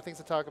haven't run out of things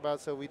to talk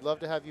about, so we'd love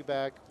to have you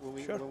back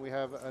when we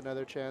have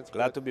another chance.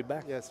 Glad to be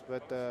back. Yes,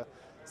 but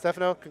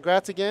Stefano,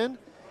 congrats again.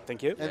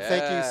 Thank you. And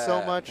thank you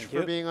so much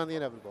for being on The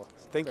Inevitable.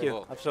 Thank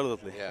you.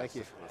 Absolutely. Yeah, thank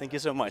you. Thank you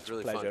so much.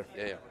 Really Pleasure.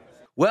 Fun. Yeah.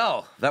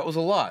 Well, that was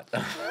a lot.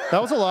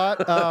 That was a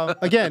lot.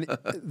 Again,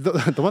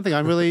 the one thing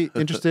I'm really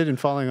interested in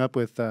following up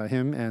with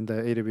him and the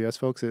AWS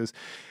folks is,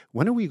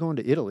 when are we going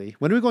to Italy?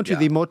 When are we going to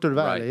the Motor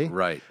Valley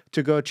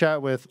to go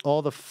chat with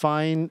all the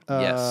fine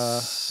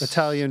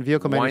Italian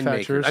vehicle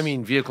manufacturers?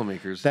 Vehicle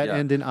makers. That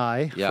end in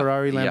I.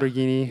 Ferrari,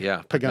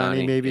 Lamborghini,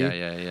 Pagani, maybe,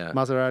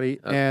 Maserati.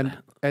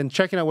 And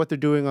checking out what they're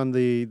doing on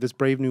this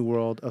brave new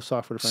world of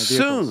software-defined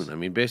vehicles.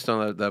 Soon. Based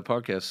on that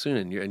podcast, soon.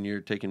 And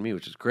you're taking me,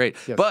 which is great.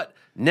 Yes. But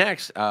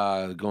next,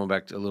 going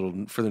back a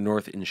little further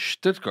north in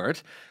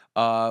Stuttgart,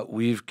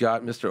 we've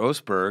got Mr.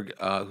 Oestberg,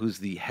 who's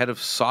the head of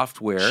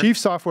software. Chief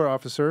Software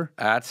Officer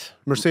at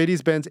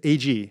Mercedes-Benz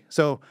AG.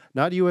 So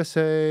not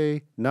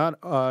USA, not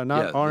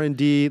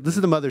R&D. This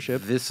is the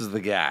mothership. This is the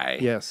guy.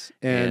 Yes.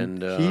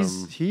 And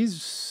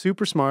he's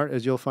super smart,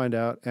 as you'll find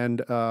out.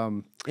 And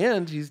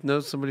he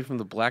knows somebody from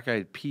the Black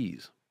Eyed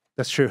Peas.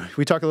 That's true.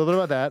 We talk a little bit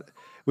about that.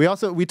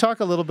 We talk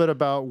a little bit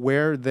about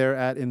where they're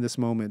at in this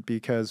moment,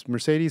 because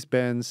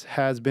Mercedes-Benz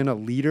has been a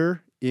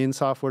leader in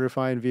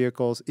software-defined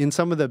vehicles in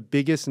some of the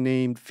biggest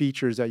named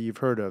features that you've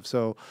heard of.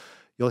 So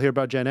you'll hear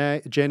about Gen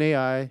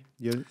AI,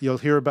 you'll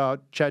hear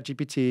about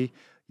ChatGPT,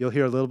 you'll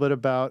hear a little bit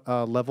about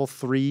level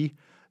 3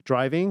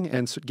 driving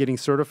and getting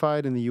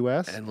certified in the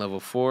US. And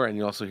level 4, and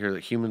you also hear that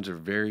humans are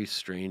very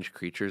strange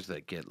creatures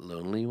that get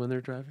lonely when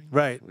they're driving.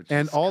 Right. Which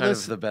and is all kind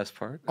this of the best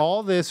part.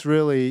 All this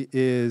really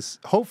is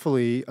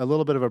hopefully a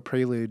little bit of a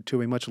prelude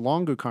to a much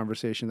longer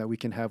conversation that we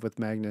can have with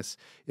Magnus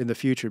in the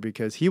future,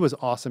 because he was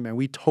awesome and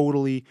we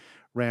totally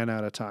ran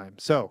out of time.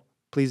 So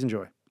please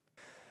enjoy.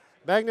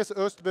 Magnus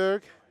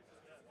Oestberg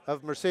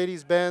of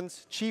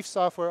Mercedes-Benz, Chief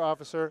Software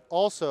Officer,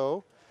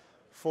 also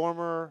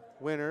former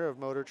winner of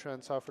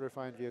MotorTrend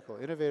Software-Defined Vehicle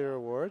Innovator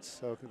Awards.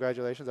 So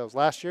congratulations. That was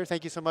last year.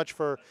 Thank you so much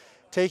for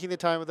taking the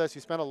time with us.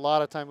 You spent a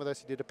lot of time with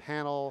us. You did a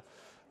panel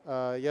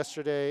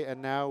yesterday,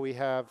 and now we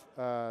have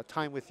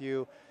time with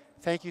you.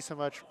 Thank you so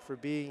much for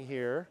being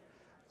here.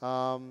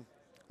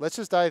 Let's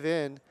just dive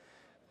in.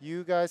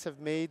 You guys have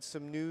made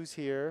some news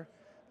here.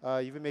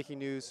 You've been making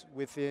news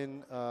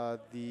within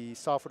the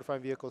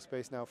software-defined vehicle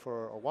space now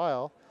for a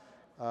while.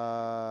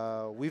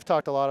 We've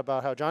talked a lot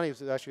about how Jonny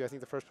was actually, I think,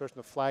 the first person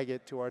to flag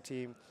it to our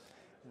team,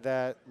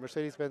 that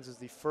Mercedes-Benz is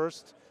the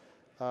first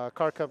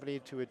car company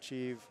to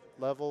achieve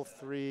level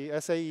 3,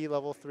 SAE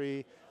level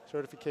 3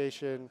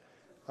 certification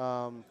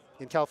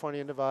in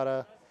California and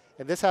Nevada.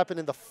 And this happened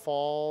in the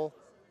fall,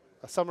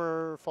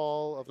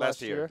 fall of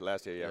last year.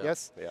 Last year, yeah.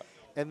 Yes? Yeah.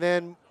 And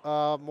then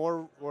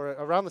more or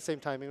around the same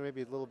timing,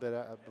 maybe a little bit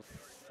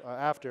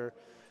after,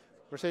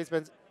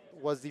 Mercedes-Benz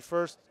was the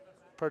first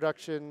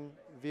production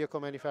vehicle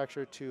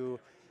manufacturer to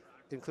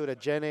include a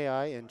Gen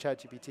AI and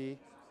ChatGPT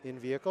in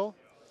vehicle.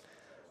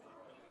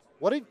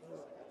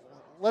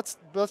 Let's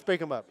break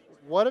them up.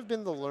 What have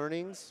been the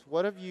learnings?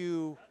 What have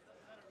you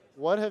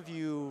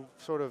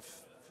sort of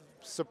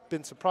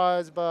been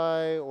surprised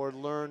by or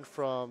learned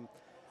from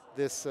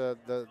this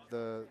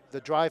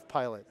the Drive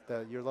Pilot,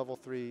 your level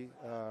 3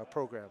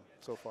 program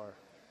so far?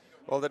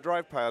 Well, the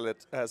Drive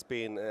Pilot has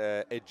been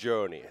a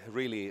journey,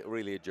 really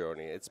a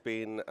journey. It's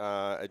been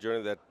a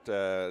journey that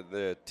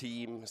the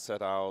team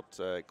set out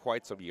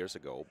quite some years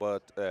ago,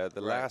 but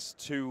the last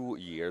 2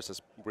 years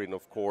has been,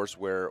 of course,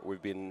 where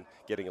we've been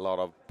getting a lot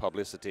of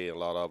publicity, a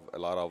lot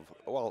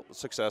of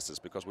successes,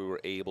 because we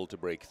were able to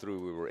break through,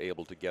 we were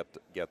able to get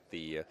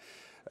the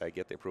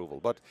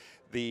approval. But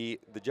the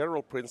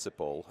general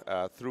principle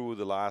through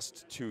the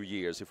last 2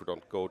 years, if we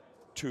don't go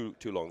too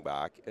long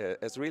back,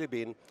 has really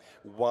been,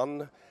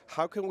 one,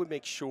 how can we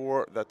make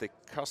sure that the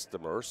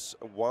customers,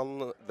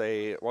 once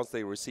they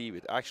receive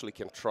it, actually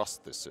can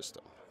trust this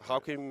system? How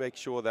can we make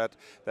sure that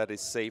that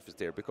is safe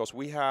there? Because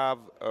we have,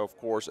 of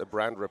course, a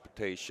brand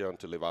reputation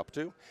to live up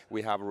to.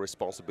 We have a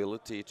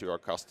responsibility to our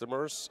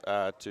customers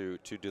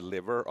to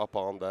deliver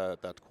upon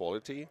that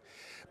quality.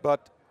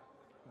 But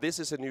this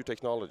is a new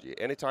technology.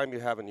 Anytime you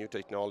have a new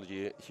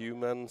technology,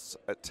 humans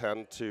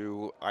tend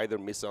to either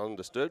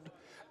misunderstood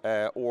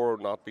or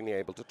not being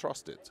able to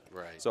trust it.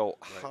 Right. So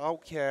how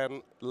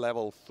can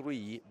level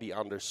 3 be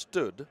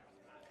understood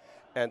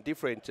and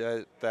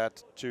differentiate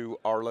that to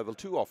our level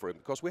 2 offering?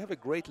 Because we have a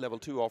great level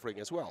 2 offering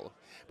as well.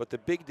 But the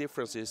big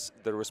difference is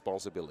the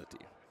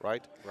responsibility,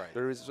 right? Right.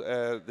 There is,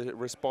 the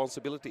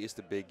responsibility is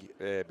the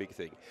big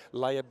thing.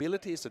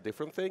 Liability is a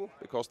different thing,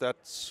 because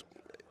that's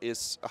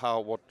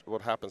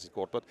what happens in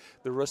court, but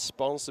the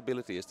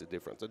responsibility is the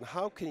difference. And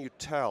how can you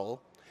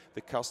tell the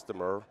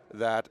customer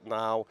that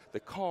now the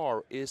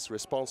car is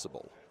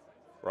responsible,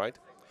 right?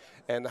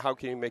 And how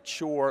can you make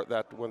sure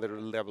that when they're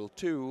level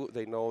 2,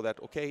 they know that,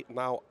 okay,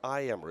 now I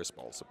am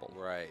responsible.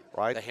 Right.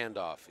 Right? The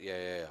handoff.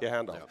 Yeah. Yeah,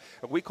 handoff.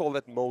 Yeah. And we call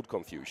that mode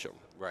confusion.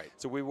 Right.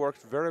 So we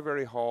worked very,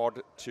 very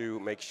hard to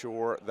make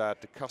sure that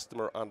the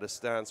customer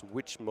understands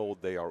which mode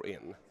they are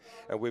in.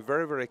 And we're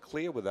very, very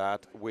clear with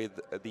that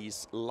with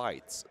these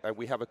lights. And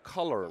we have a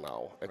color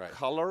now, a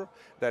color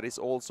that is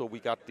also, we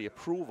got the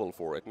approval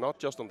for it, not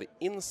just on the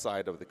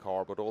inside of the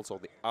car, but also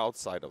the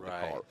outside of the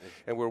car.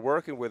 And we're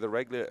working with a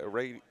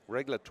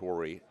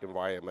regulatory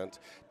environment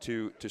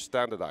to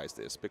standardize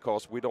this,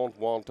 because we don't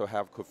want to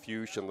have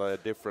confusion that are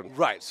different.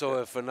 Right. So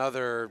if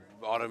another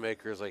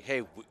automaker is like,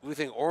 hey, we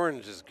think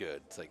orange is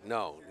good, it's like,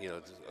 no,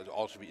 it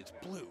all should be, it's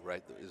blue,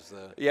 right?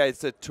 Yeah,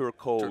 it's a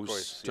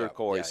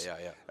turquoise.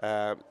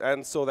 Yeah.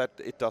 And so that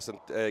it doesn't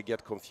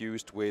get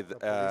confused with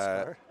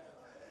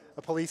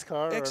A police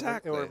car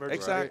exactly, or emergency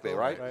exactly,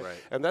 vehicle, right?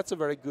 And that's a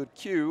very good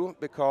cue,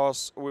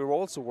 because we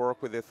also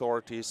work with the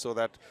authorities so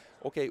that,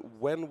 okay,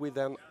 when we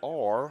then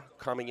are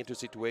coming into a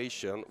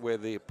situation where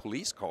the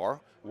police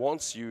car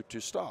wants you to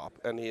stop,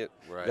 and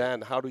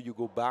then how do you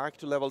go back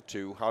to level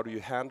 2? How do you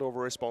hand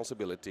over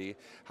responsibility?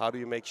 How do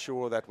you make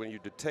sure that when you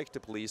detect a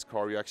police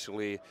car, you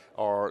actually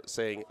are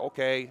saying,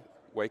 okay,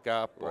 wake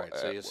up? Right,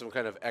 so you have some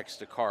kind of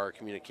X-to-car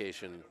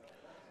communication.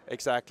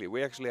 Exactly.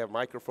 We actually have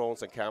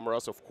microphones and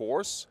cameras, of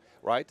course,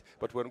 right?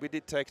 But when we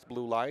detect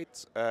blue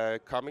light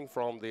coming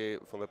from the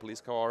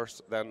police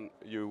cars, then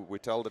we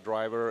tell the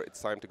driver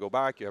it's time to go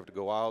back. You have to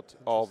go out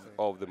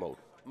of the mode.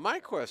 My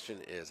question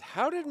is,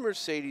 how did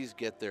Mercedes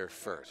get there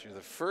first? You're the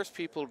first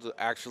people to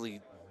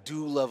actually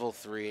do level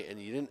 3, and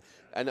you didn't.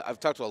 And I've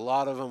talked to a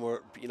lot of them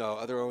where,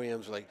 other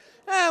OEMs are like,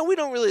 we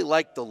don't really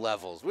like the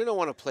levels. We don't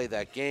want to play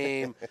that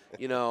game,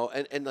 and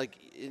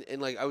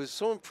I was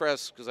so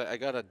impressed, because I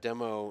got a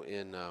demo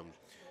in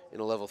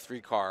a level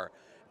 3 car,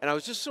 and I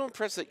was just so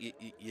impressed that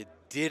you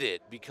did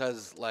it,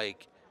 because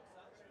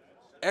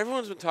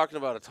everyone's been talking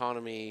about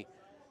autonomy,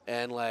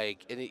 and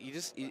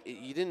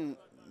you didn't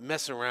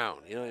mess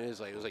around. It was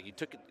like you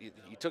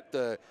took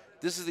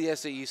this is the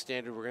SAE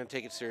standard. We're going to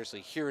take it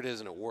seriously. Here it is,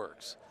 and it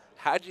works.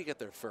 How did you get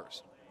there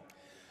first?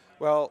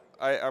 Well,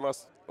 I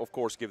must, of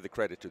course, give the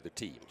credit to the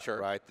team. Sure.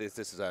 Right. This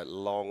is a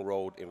long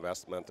road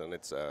investment, and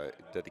it's a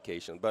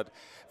dedication. But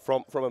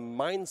from a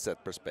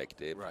mindset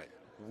perspective,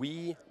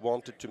 we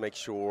wanted to make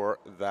sure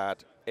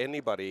that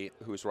anybody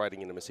who's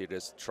riding in a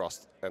Mercedes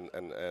trust and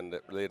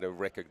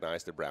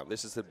recognize the brand.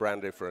 This is the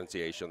brand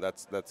differentiation.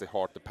 That's the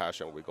heart, the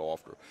passion we go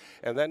after.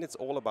 And then it's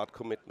all about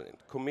commitment.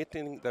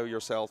 Committing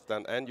yourself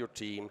then and your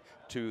team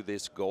to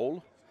this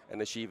goal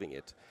and achieving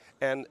it.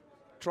 And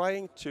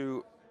trying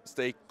to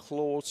stay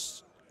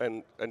close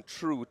and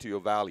true to your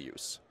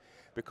values.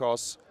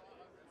 Because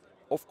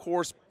of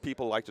course,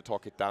 people like to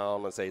talk it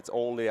down and say it's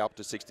only up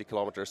to 60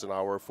 kilometers an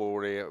hour,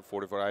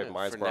 45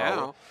 miles per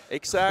hour.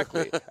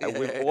 Exactly. And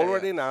we've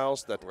already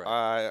announced that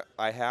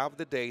I have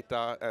the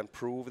data and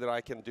prove that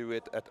I can do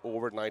it at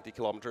over 90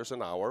 kilometers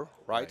an hour,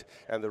 right?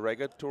 And the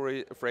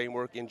regulatory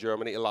framework in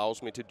Germany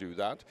allows me to do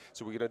that.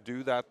 So we're going to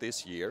do that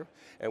this year,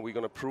 and we're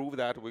going to prove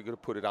that, we're going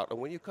to put it out. And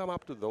when you come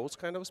up to those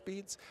kind of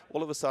speeds,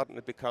 all of a sudden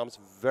it becomes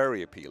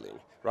very appealing,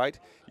 right?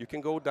 You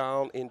can go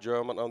down in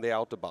German on the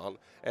Autobahn,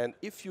 and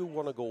if you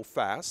want to go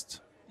fast,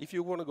 if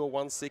you want to go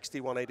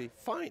 160, 180,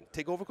 fine.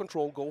 Take over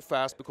control, go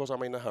fast, because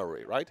I'm in a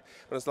hurry, right?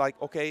 But it's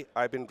like, okay,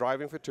 I've been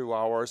driving for 2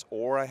 hours,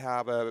 or I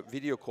have a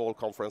video call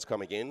conference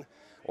coming in.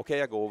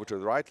 Okay, I go over to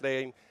the right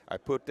lane, I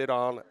put it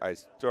on, I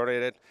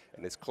started it,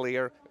 and it's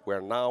clear.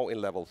 We're now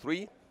in level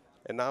 3.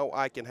 And now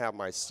I can have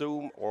my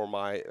Zoom or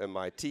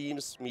my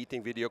Teams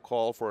meeting video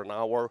call for an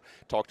hour,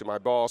 talk to my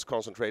boss,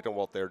 concentrate on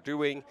what they're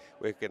doing.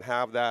 We can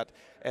have that.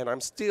 And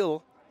I'm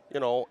still,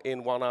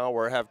 in 1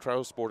 hour have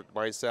transported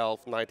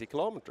myself 90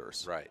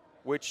 kilometers. Right.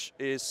 Which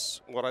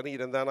is what I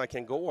need, and then I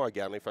can go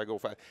again if I go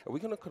fast. And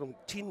we're going to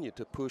continue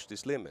to push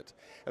this limit.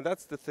 And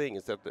that's the thing,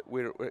 is that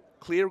we're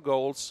clear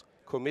goals,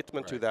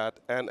 commitment to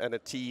that, and a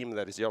team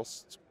that is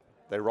just,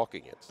 they're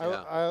rocking it.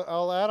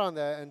 I'll add on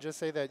that and just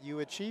say that you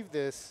achieved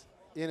this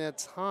in a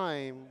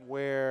time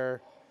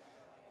where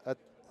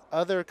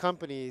other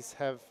companies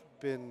have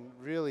been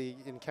really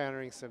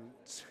encountering some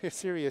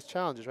serious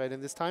challenges, right?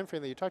 In this time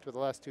frame that you talked about, the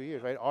last 2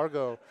 years, right?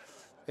 Argo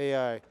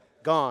AI,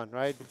 gone,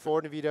 right?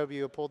 Ford and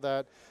VW pulled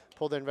their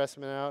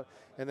investment out,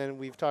 and then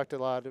we've talked a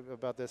lot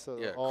about this all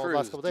the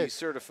last couple days.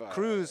 Decertified.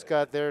 Cruise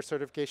got their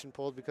certification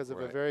pulled because of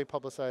a very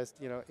publicized,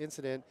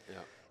 incident.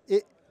 Yeah.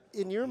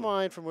 In your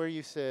mind, from where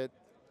you sit,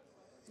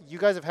 you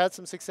guys have had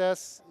some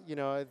success.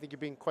 I think you're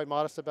being quite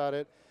modest about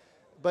it.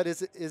 But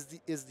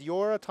is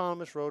your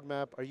autonomous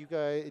roadmap?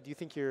 Do you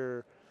think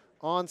you're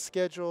on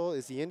schedule?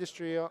 Is the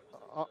industry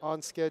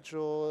on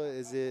schedule?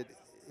 Is it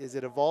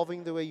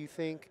evolving the way you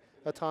think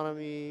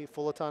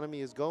full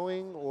autonomy is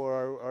going,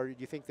 or do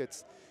you think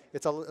it's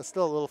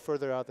still a little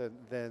further out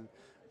than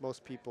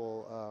most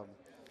people?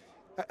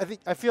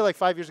 I feel like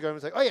 5 years ago, I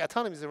was like, oh yeah,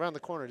 autonomy is around the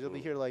corner. It'll be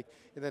here like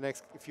in the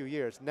next few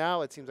years.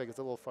 Now it seems like it's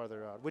a little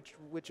farther out.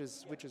 Which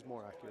is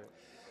more accurate?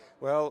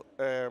 Well,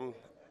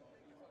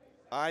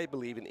 I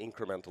believe in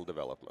incremental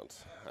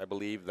development. I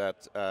believe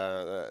that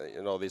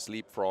this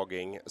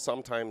leapfrogging,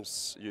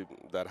 sometimes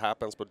that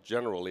happens, but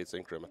generally it's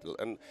incremental.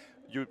 And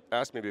you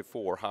asked me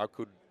before, how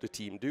could the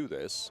team do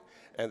this?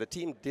 And the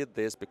team did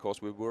this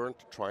because we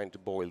weren't trying to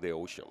boil the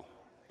ocean.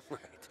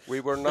 Right.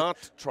 We were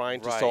not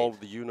trying to solve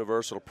the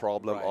universal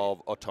problem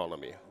of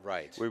autonomy.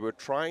 Right. We were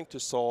trying to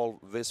solve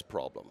this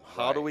problem.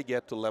 How do we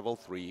get to level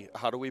 3?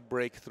 How do we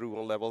break through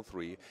on level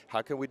 3?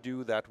 How can we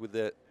do that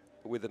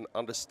with an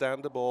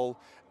understandable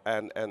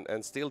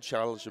and still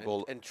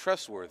challengeable and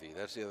trustworthy?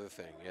 That's the other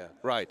thing. Yeah.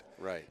 Right.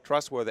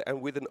 Trustworthy,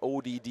 and with an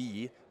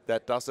ODD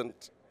that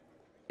doesn't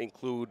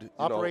include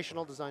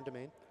operational design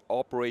domain.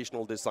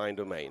 Operational design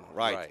domain.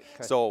 Right. Okay.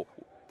 So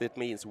that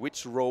means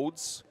which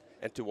roads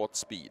and to what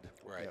speed.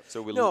 Right. Yep.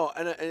 So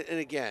and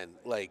again,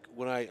 like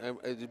when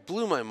it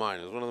blew my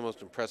mind. It was one of the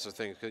most impressive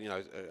things. Cause,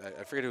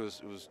 I forget who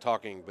was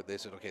talking, but they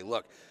said, okay,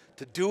 look,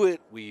 to do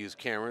it, we use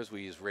cameras,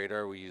 we use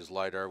radar, we use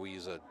LiDAR, we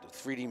use a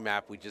 3D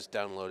map we just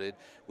downloaded.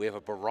 We have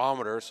a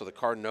barometer so the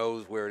car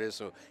knows where it is.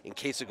 So in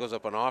case it goes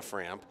up an off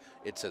ramp,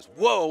 it says,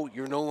 whoa,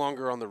 you're no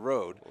longer on the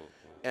road.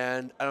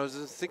 And I was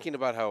just thinking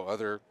about how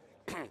other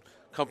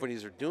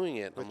companies are doing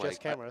it. With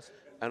just cameras.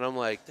 And I'm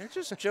like, they're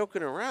just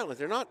joking around. Like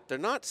they're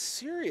not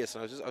serious.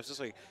 And I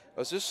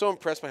was just so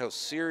impressed by how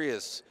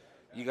serious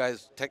you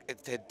guys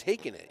had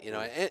taken it.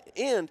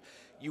 And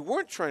you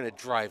weren't trying to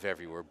drive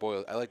everywhere.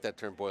 I like that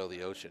term, boil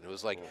the ocean. It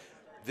was like,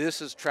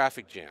 this is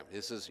traffic jam.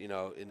 This is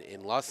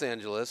in Los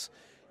Angeles,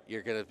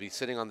 you're going to be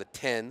sitting on the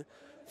 10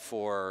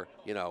 for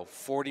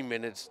 40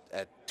 minutes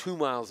at 2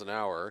 miles an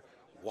hour.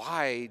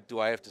 Why do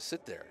I have to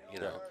sit there?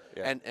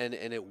 And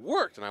it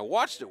worked, and I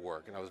watched it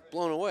work, and I was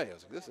blown away. I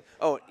was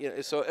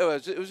like, so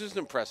it was just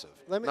impressive.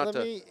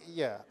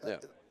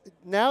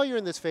 Now you're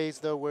in this phase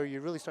though where you're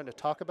really starting to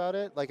talk about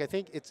it. Like I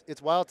think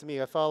it's wild to me.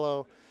 I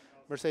follow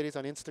Mercedes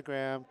on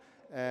Instagram,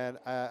 and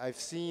I've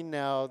seen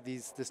now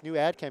this new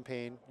ad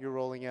campaign you're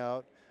rolling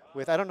out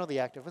with, I don't know the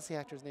actor. What's the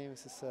actor's name?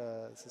 Is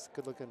this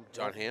good-looking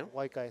John Hamm?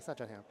 White guy? It's not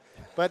John Hamm,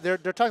 but they're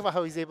talking about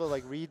how he's able to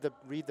like read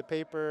the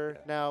paper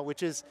now,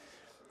 which is.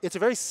 It's a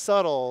very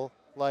subtle,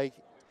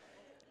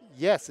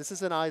 yes, this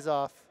is an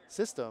eyes-off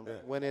system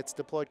when it's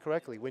deployed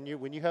correctly. When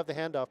you have the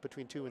handoff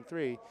between 2 and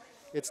 3,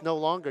 it's no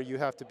longer you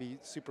have to be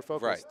super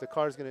focused. Right. The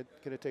car's going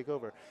to take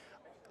over.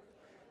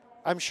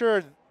 I'm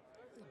sure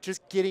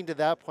just getting to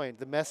that point,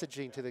 the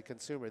messaging to the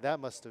consumer, that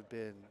must have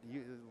been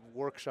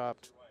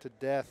workshopped to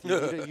death.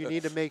 You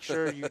need to make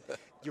sure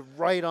you're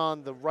right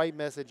on the right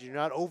message. You're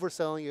not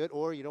overselling it,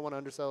 or you don't want to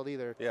undersell it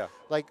either. Yeah.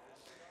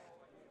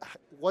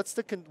 What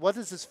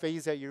is this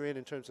phase that you're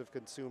in terms of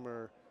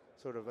consumer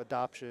sort of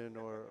adoption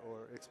or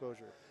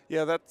exposure?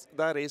 Yeah,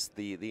 that is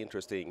the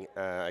interesting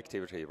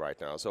activity right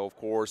now. So of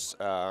course,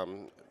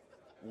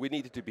 we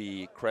needed to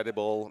be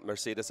credible.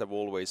 Mercedes have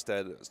always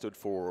stood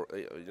for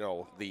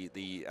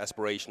the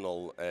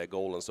aspirational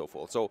goal and so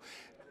forth. So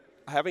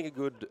having a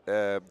good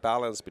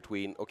balance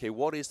between, okay,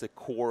 what is the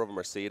core of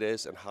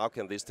Mercedes and how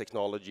can this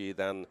technology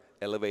then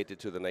elevate it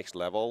to the next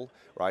level,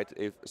 right?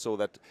 So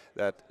that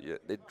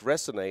it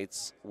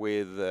resonates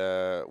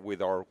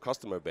with our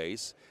customer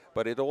base,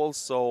 but it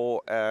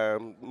also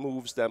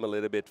moves them a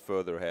little bit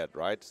further ahead,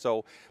 right?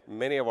 So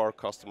many of our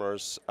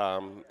customers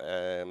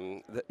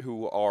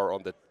who are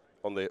on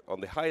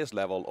the highest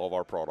level of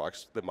our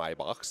products, the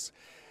MyBox,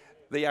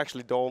 they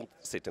actually don't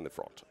sit in the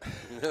front.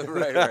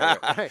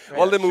 right.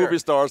 All the movie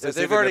stars,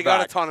 they've already got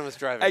autonomous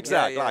driving.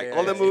 Exactly.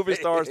 All the movie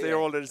stars, they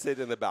already sit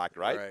in the back,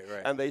 right?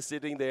 Right. And they're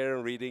sitting there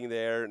and reading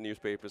their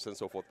newspapers and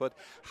so forth. But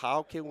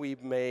how can we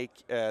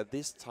make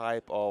this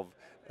type of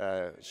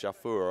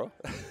chauffeur,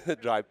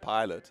 drive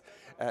pilot,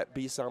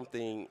 be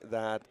something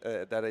that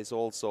is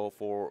also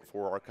for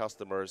our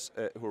customers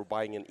who are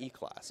buying an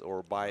E-Class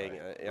or buying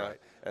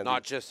and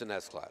not just an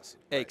S-Class.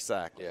 Right.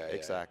 Exactly.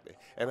 Exactly.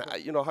 Yeah.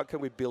 And how can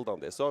we build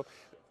on this? So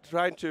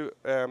trying to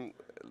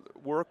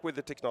work with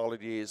the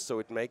technologies so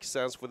it makes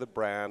sense for the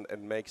brand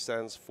and makes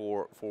sense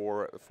for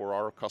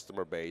our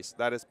customer base.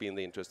 That has been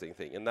the interesting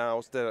thing. And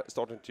now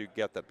starting to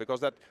get that, because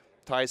that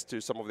ties to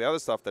some of the other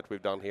stuff that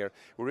we've done here.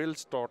 We're really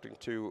starting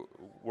to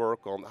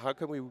work on how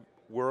can we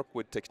work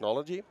with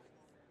technology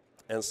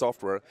and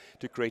software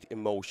to create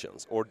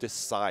emotions or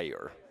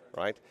desire,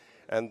 right?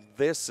 And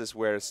this is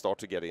where it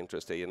starts to get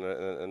interesting,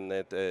 and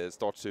it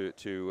starts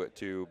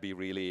to be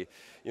really,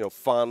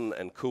 fun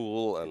and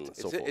cool and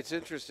so forth. It's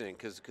interesting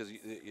because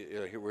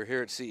we're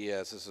here at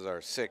CES. This is our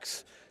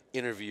 6th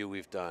interview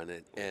we've done,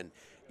 and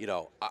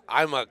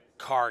I'm a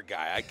car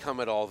guy. I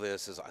come at all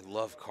this as I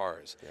love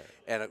cars,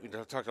 and I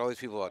talk to all these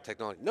people about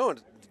technology. No,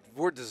 the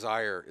word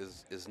desire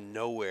is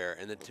nowhere,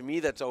 and then to me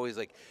that's always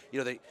like,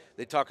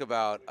 they talk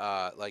about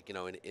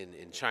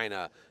in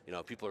China,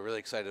 people are really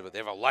excited, but they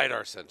have a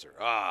LiDAR sensor,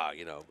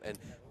 and.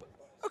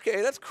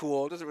 Okay, that's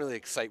cool. It doesn't really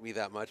excite me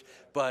that much,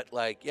 but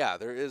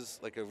there is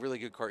a really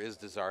good car is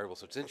desirable.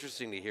 So it's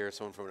interesting to hear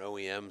someone from an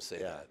OEM say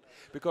that,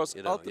 because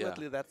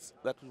ultimately that's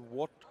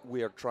what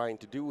we are trying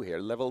to do here.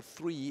 Level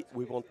 3,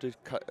 we want to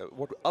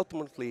what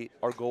ultimately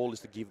our goal is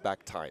to give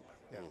back time.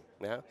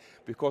 Yeah,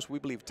 because we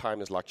believe time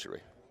is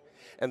luxury,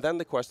 and then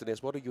the question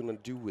is, what are you going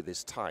to do with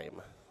this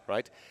time?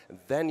 Right? And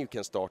then you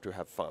can start to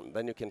have fun.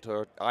 Then you can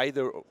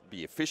either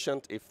be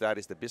efficient, if that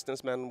is the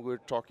businessman we're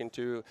talking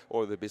to,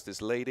 or the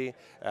business lady,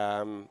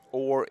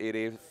 or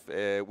if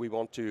we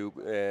want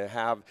to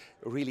have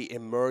really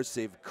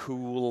immersive,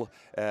 cool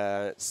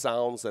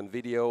sounds and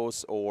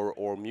videos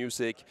or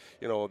music.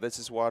 This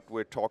is what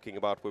we're talking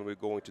about when we're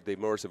going to the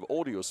immersive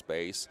audio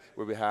space,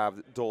 where we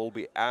have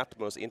Dolby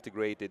Atmos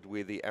integrated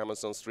with the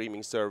Amazon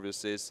streaming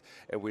services,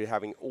 and we're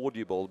having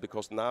Audible,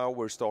 because now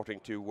we're starting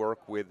to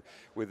work with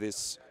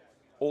this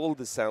all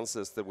the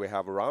senses that we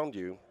have around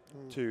you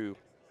to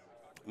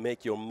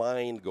make your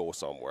mind go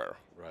somewhere,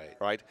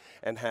 right?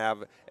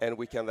 And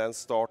we can then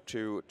start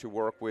to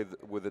work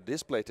with the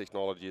display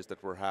technologies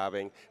that we're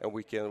having, and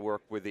we can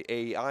work with the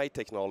AI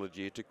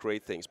technology to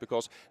create things,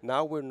 because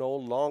now we're no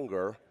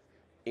longer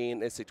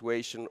in a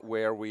situation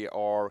where we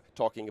are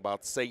talking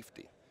about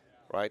safety,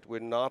 right? We're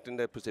not in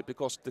that position,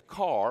 because the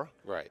car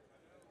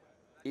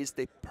is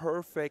the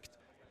perfect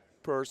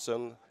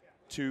person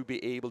to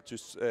be able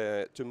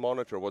to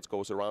monitor what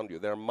goes around you.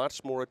 They're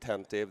much more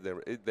attentive.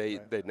 They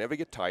never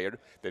get tired.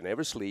 They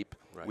never sleep.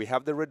 We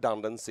have the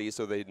redundancy,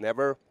 so they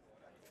never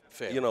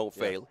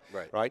fail.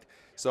 Right?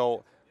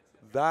 So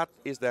that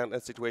is then a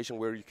situation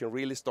where you can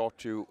really start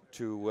to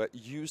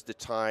use the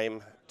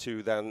time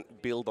to then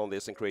build on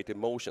this and create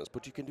emotions.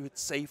 But you can do it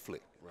safely.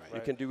 You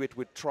can do it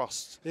with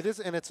trust. It is,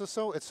 and it's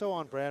so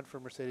on brand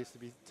for Mercedes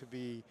to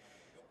be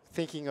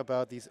thinking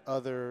about these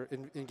other,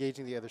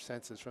 engaging the other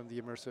senses, from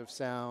the immersive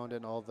sound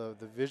and all the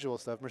visual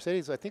stuff.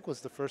 Mercedes, I think, was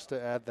the first to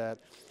add that.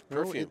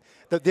 Perfume.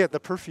 The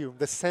perfume,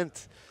 the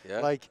scent. Yeah.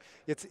 Like,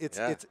 it's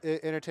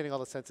entertaining all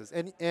the senses.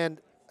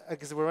 And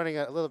because we're running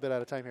a little bit out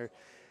of time here,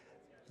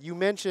 you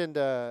mentioned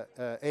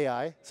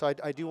AI, so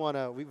I do want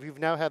to, we've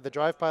now had the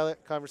Drive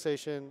Pilot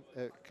conversation.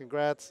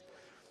 Congrats.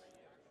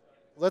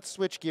 Let's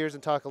switch gears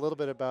and talk a little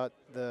bit about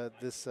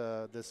this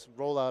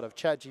rollout of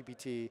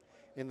ChatGPT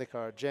in the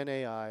car, Gen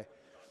AI.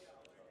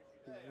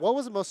 What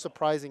was the most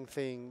surprising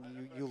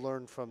thing you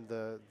learned from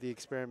the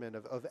experiment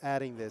of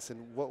adding this,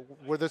 and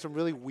were there some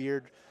really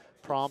weird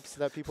prompts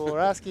that people were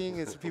asking?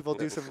 Is people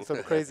do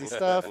some crazy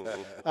stuff?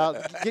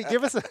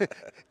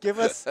 Give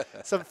us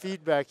some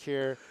feedback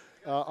here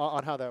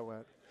on how that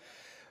went.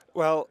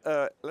 Well,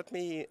 let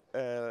me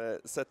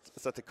set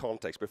the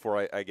context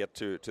before I get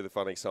to the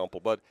fun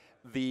example. But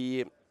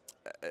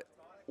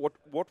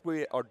what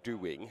we are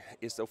doing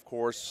is, of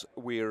course,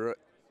 we're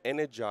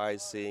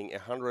energizing a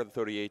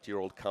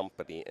 138-year-old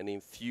company and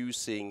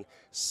infusing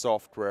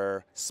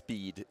software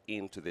speed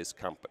into this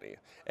company,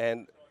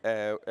 and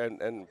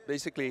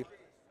basically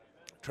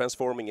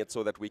transforming it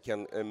so that we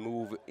can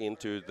move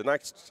into the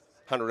next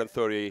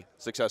 130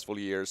 successful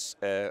years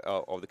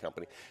of the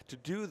company. To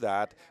do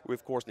that, we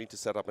of course need to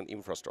set up an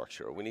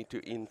infrastructure. We need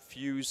to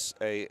infuse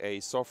a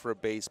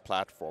software-based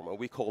platform, and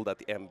we call that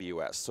the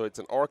MBUX. So it's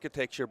an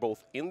architecture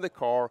both in the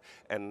car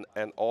and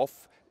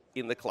off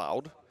in the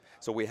cloud.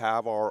 So we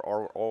have our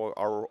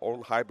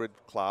own hybrid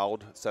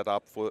cloud set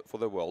up for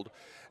the world.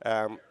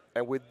 And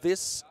with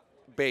this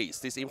base,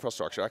 this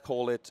infrastructure, I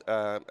call it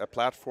a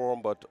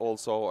platform, but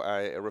also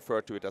I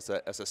refer to it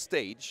as a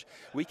stage.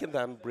 We can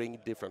then bring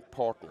different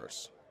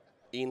partners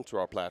into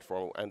our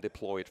platform and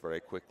deploy it very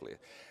quickly.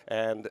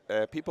 And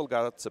people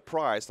got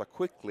surprised how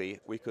quickly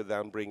we could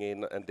then bring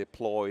in and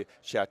deploy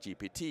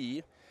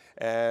ChatGPT.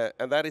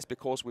 And that is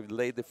because we've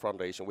laid the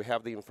foundation. We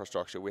have the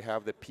infrastructure, we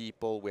have the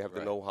people, we have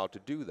the know-how to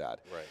do that.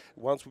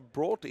 Once we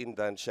brought in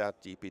then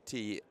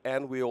ChatGPT,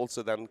 and we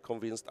also then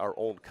convinced our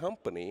own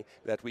company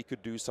that we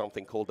could do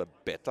something called a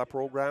beta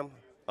program,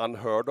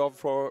 unheard of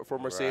for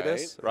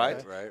Mercedes,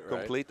 right?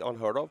 Complete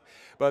unheard of.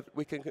 But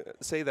we can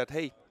say that,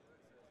 hey,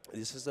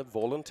 this is a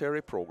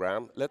voluntary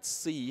program. Let's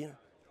see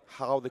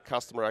how the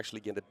customer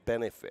actually get a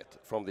benefit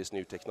from this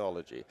new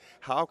technology.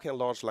 How can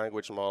large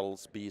language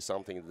models be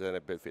something that they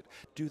benefit?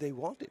 Do they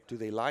want it? Do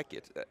they like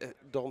it?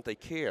 Don't they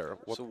care?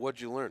 So what'd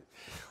you learn?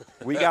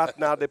 We got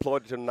now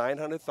deployed to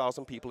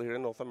 900,000 people here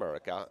in North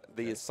America.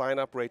 The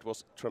sign-up rate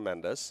was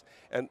tremendous.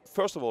 And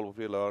first of all, what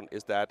we learned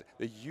is that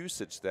the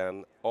usage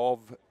then of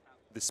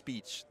the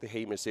speech, the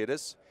Hey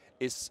Mercedes,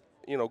 is,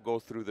 go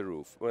through the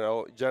roof.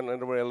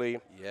 Generally,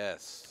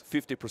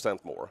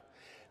 50% more.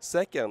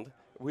 Second,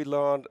 we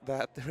learned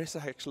that there is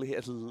actually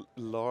a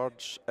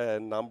large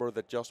number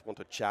that just want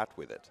to chat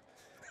with it.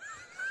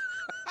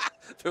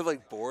 They're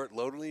like bored,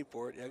 lonely,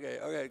 bored.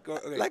 Okay, go.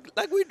 Okay. Like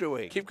we're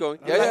doing. Keep going.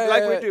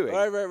 Like we're doing.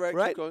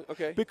 Right. Keep going.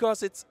 Okay.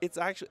 Because it's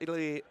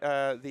actually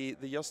it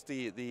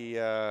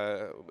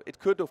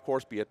could of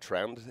course be a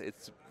trend.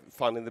 It's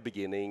fun in the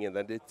beginning and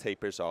then it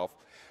tapers off.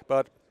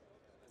 But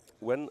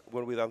when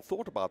we then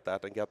thought about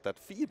that and got that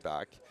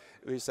feedback,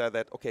 we said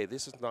that okay,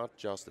 this is not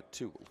just a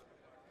tool.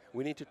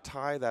 We need to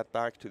tie that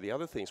back to the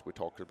other things we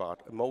talked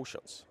about,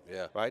 emotions.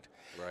 Yeah. Right?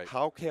 Right.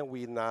 How can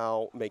we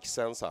now make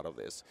sense out of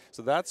this?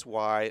 So that's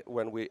why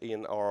when we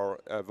in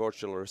our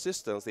virtual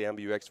assistants, the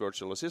MBUX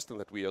virtual assistant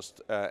that we just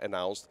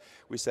announced,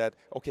 we said,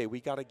 okay, we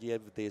got to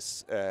give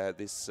this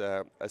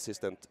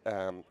assistant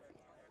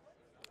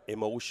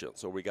emotion.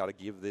 So we got to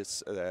give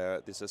this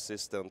this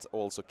assistant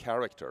also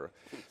character.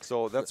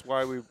 So that's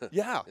why we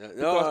No,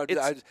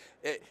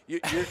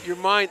 your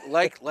mind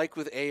like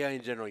with AI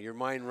in general, your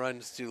mind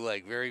runs to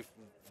like very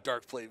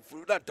dark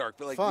not dark,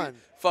 but like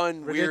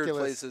fun, weird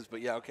places.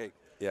 But yeah, okay.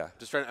 Yeah.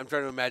 I'm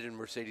trying to imagine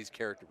Mercedes'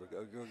 character. But go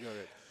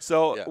ahead.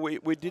 So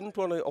we didn't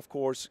want to, of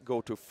course, go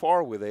too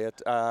far with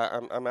it.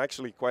 I'm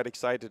actually quite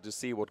excited to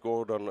see what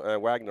Gordon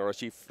Wagner, our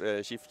chief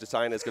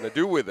designer, is going to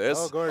do with this.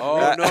 Oh, Gordon.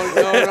 Oh, no.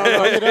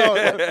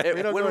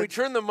 When Gordon. we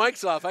turn the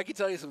mics off, I can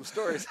tell you some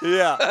stories.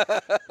 Yeah.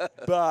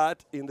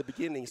 But in the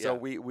beginning, so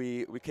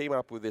we came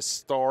up with this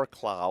star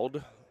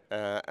cloud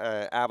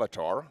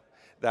avatar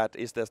that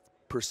is the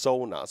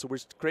persona. So we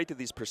created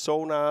these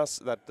personas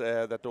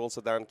that also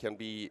then can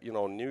be,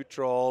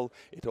 neutral.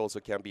 It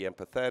also can be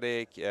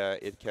empathetic.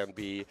 It can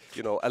be,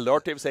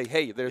 alertive, say,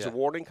 hey, there's a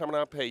warning coming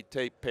up. Hey,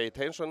 pay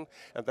attention.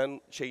 And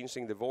then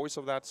changing the voice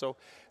of that. So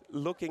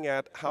looking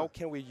at how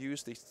can we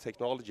use this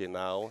technology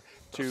now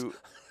to,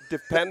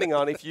 depending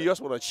on if you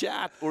just want to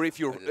chat or if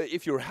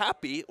you're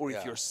happy or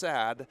if you're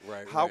sad,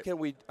 how can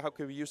we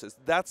use this?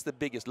 That's the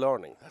biggest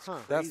learning.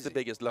 That's the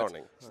biggest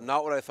learning. That's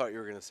not what I thought you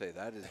were going to say.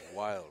 That is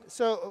wild.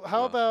 So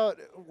how about,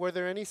 were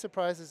there any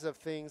surprises of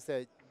things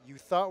that you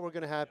thought were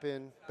going to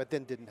happen but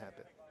then didn't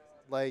happen?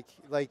 Like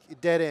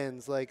dead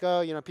ends, like,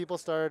 people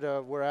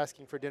started, were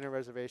asking for dinner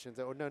reservations.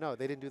 Oh, no,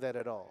 they didn't do that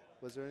at all.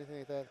 Was there anything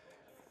like that?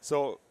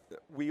 So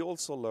we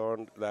also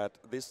learned that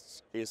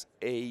this is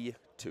a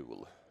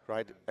tool.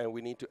 Right, and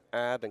we need to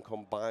add and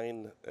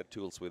combine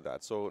tools with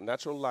that. So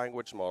natural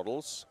language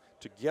models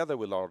together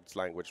with large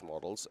language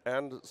models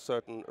and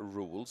certain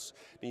rules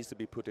needs to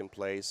be put in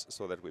place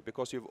so that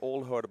because you've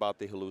all heard about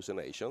the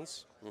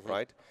hallucinations,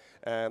 right?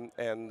 And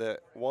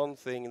one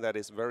thing that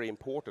is very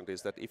important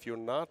is that if you're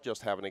not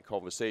just having a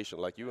conversation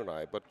like you and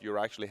I, but you're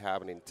actually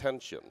having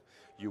intention,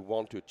 you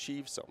want to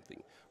achieve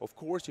something. Of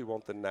course, you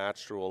want the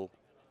natural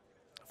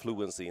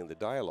fluency in the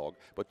dialogue,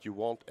 but you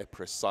want a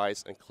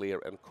precise and clear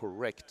and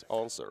correct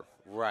answer.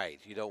 Right.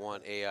 You don't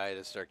want AI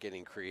to start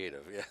getting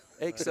creative. Yeah.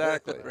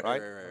 Exactly.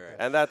 right.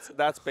 And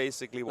that's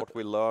basically what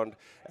we learned,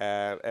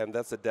 and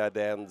that's the dead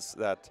ends.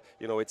 That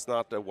it's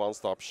not a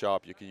one-stop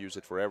shop. You can use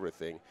it for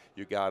everything.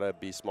 You gotta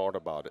be smart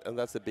about it, and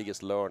that's the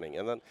biggest learning.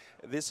 And then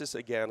this is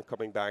again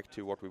coming back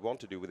to what we want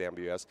to do with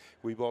MBUX.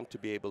 We want to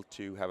be able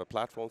to have a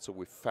platform so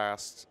we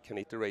fast can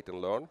iterate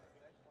and learn.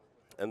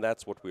 And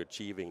that's what we're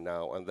achieving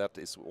now, and that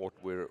is what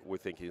we're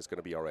thinking is going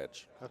to be our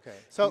edge. Okay.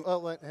 So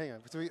hang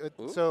on.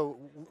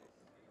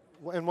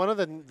 And one of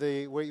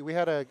we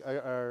had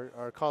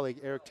our colleague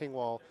Eric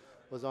Tingwall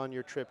was on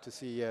your trip to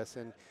CES,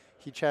 and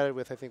he chatted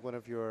with I think one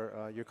of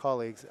your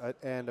colleagues,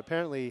 and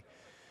apparently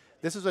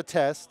this was a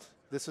test.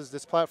 This was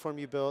this platform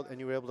you built, and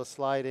you were able to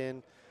slide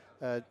in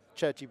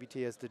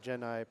ChatGPT as the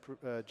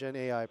Gen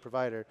AI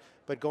provider.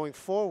 But going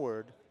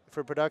forward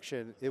for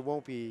production, it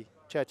won't be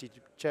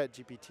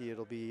ChatGPT,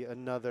 it'll be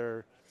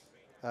another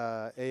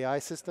AI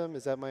system.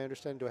 Is that my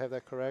understanding? Do I have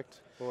that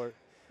correct? Or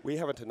we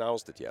haven't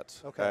announced it yet.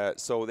 Okay.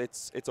 So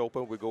it's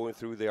open. We're going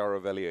through our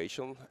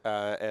evaluation,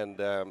 and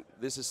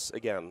this is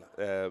again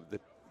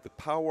the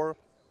power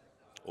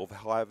of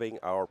having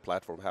our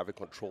platform, having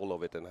control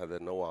of it, and have the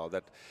know-how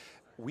that.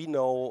 We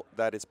know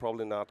that it's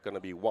probably not going to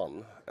be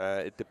one.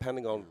 It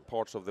depending on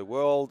parts of the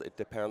world, it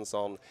depends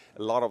on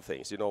a lot of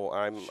things.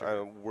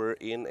 We're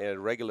in a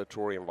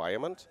regulatory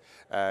environment.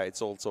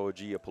 It's also a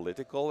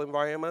geopolitical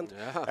environment.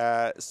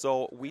 Yeah.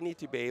 So we need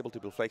to be able to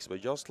be flexible.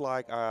 Just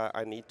like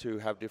I need to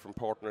have different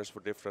partners for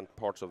different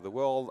parts of the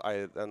world,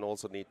 I then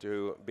also need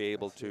to be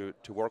able to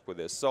work with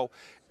this. So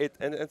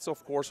it's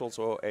of course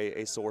also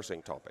a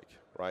sourcing topic,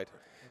 right? Okay.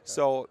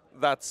 So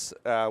that's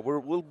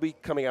we'll be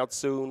coming out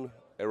soon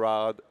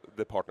around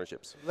the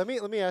partnerships. Let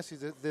me ask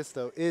you this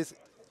though: is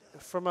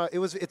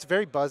it's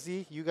very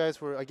buzzy. You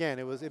guys were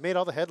it made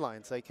all the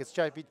headlines. Like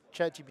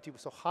ChatGPT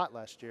was so hot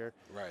last year.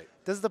 Right.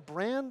 Does the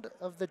brand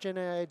of the Gen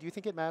AI? Do you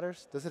think it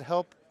matters? Does it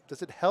help?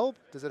 Does it help?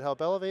 Does it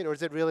help elevate, or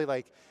is it really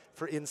like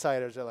for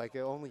insiders that like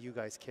only you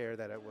guys care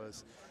that it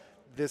was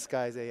this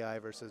guy's AI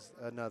versus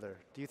another?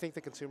 Do you think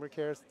the consumer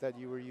cares that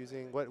you were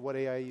using what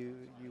AI you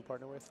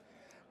partner with?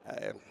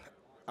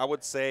 I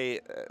would say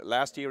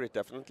last year it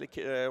definitely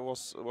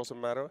was a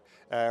matter.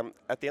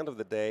 At the end of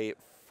the day,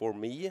 for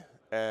me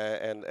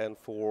and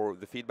for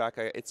the feedback,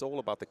 it's all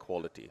about the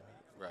quality.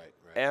 Right.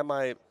 Am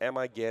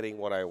I getting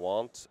what I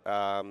want,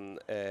 and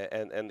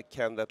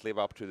can that live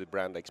up to the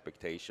brand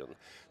expectation?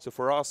 So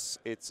for us,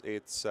 it's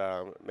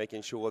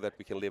making sure that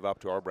we can live up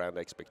to our brand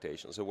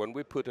expectation. So when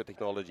we put a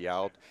technology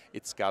out,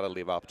 it's got to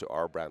live up to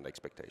our brand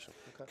expectation.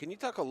 Okay. Can you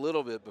talk a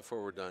little bit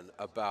before we're done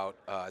about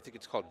I think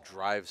it's called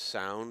Drive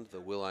Sound, the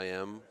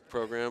Will.i.am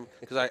program?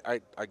 Because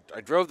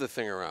I drove the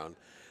thing around.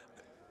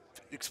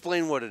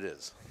 Explain what it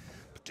is.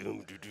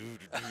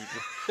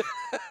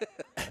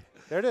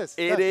 There it is.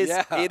 It is.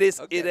 Yeah. It is.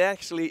 Okay. It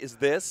actually is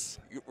this.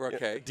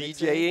 Okay.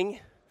 DJing.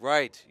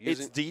 Right.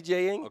 It's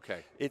DJing.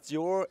 Okay. It's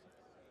the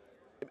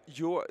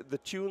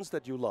tunes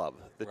that you love,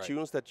 the Right.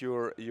 tunes that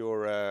you're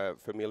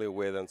familiar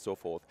with, and so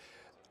forth.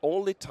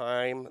 Only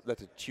time that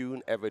a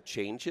tune ever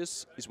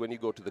changes is when you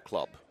go to the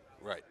club.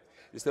 Right.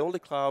 It's the only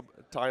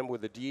time where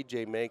the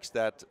DJ makes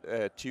that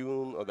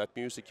tune or that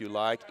music you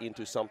like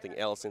into something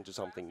else, into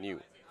something new.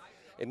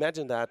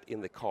 Imagine that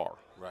in the car.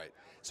 Right.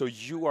 So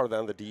you are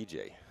then the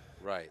DJ.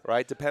 Right.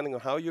 Right, depending on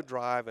how you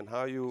drive and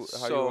how you're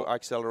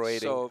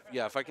accelerating. So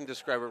yeah, if I can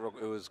describe it,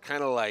 it was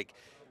kind of like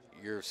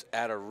you're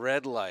at a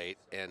red light,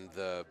 and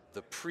the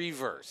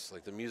pre-verse,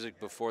 like the music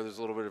before there's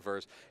a little bit of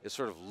verse, is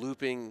sort of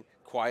looping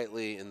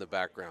quietly in the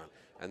background.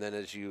 And then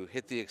as you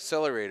hit the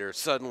accelerator,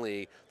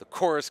 suddenly the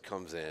chorus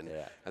comes in.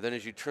 Yeah. And then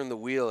as you turn the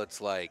wheel,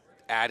 it's like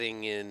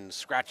adding in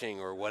scratching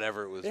or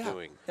whatever it was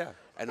doing. Yeah.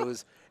 And it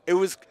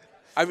was.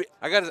 I mean,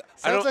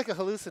 Sounds like a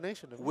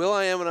hallucination to me.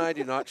 Will.i.am and I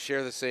do not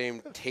share the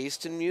same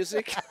taste in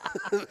music,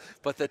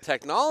 but the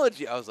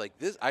technology, I was like,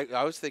 this.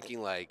 I was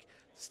thinking like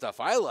stuff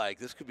I like.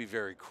 This could be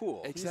very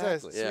cool.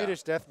 Exactly. He's a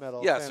Swedish death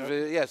metal. Yeah,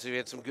 fan so you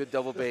had some good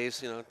double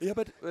bass, you know. Yeah,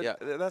 but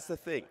that's the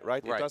thing,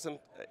 right? Right. It doesn't.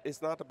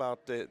 It's not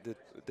about the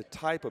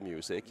type of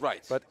music,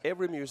 Right. But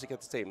every music is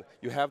the same.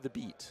 You have the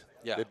beat.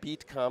 Yeah. The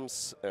beat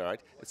comes,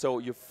 right? So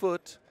your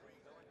foot,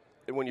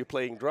 when you're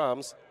playing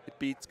drums, the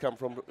beats come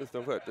from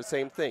the foot. The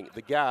same thing.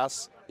 The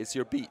gas is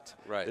your beat.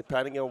 Right.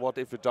 Depending on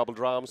if it's double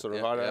drums or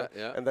harder.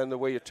 Yeah. And then the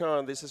way you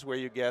turn, this is where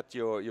you get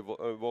your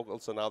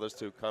vocals and others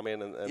to come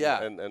in and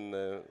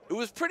It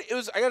was pretty. It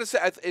was. I gotta say,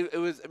 it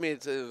was. I mean,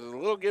 it's a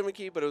little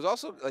gimmicky, but it was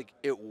also like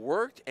it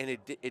worked, and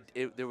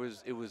it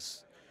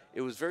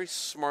was very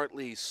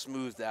smartly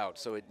smoothed out.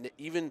 So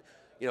even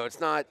it's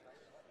not.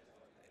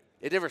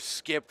 It never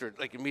skipped or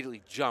like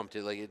immediately jumped.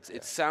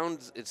 It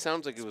sounds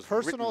like it was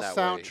personal written that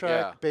soundtrack way.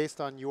 Yeah.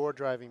 based on your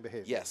driving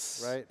behavior.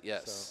 Yes. Right.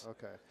 Yes. So,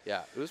 okay.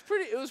 Yeah. It was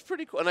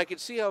pretty cool, and I could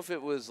see how if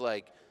it was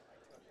like,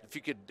 if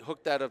you could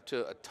hook that up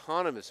to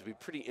autonomous, it'd be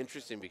pretty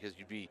interesting because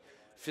you'd be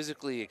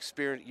physically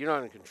experiencing. You're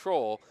not in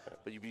control,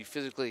 but you'd be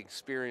physically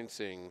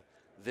experiencing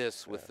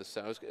this with the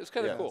sound. It was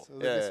kind of cool.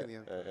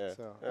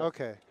 So,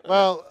 okay.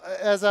 Well,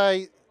 as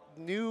I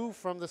knew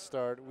from the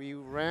start, we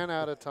ran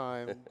out of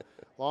time.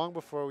 Long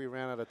before we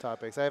ran out of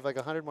topics. I have like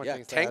 100 more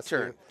things to ask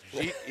turn.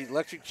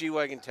 Electric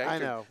G-Wagon tank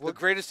turn. I know. The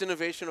greatest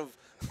innovation of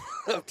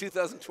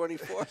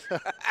 2024.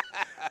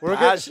 We're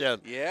Passion.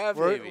 Yeah,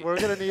 baby. We're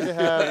gonna need to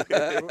have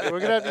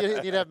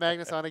need to have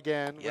Magnus on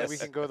again, where we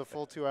Yes. can go the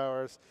full 2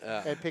 hours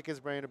and pick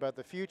his brain about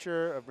the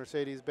future of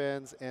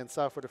Mercedes-Benz and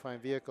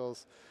software-defined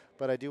vehicles.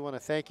 But I do want to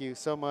thank you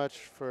so much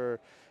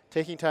for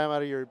taking time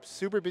out of your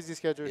super busy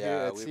schedule here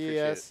at we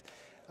appreciate CES,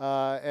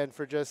 and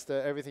for just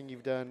everything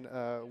you've done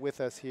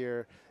with us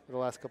here in the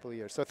last couple of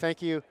years. So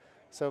thank you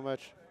so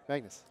much,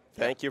 Magnus.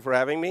 Thank you for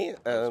having me.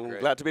 I'm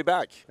great. glad to be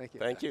back. Thank you.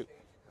 Thank you.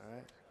 All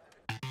right.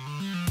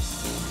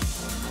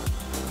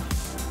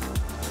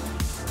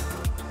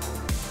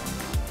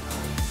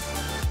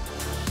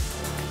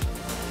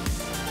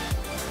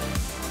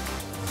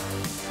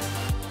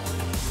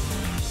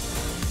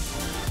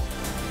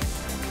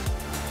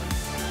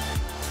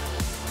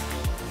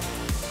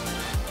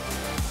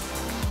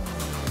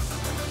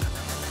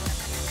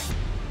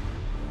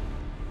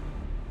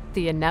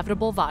 The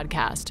Inevitable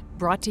Vodcast,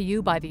 brought to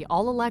you by the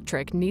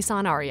all-electric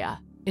Nissan Ariya.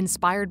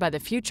 Inspired by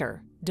the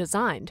future,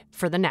 designed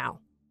for the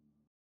now.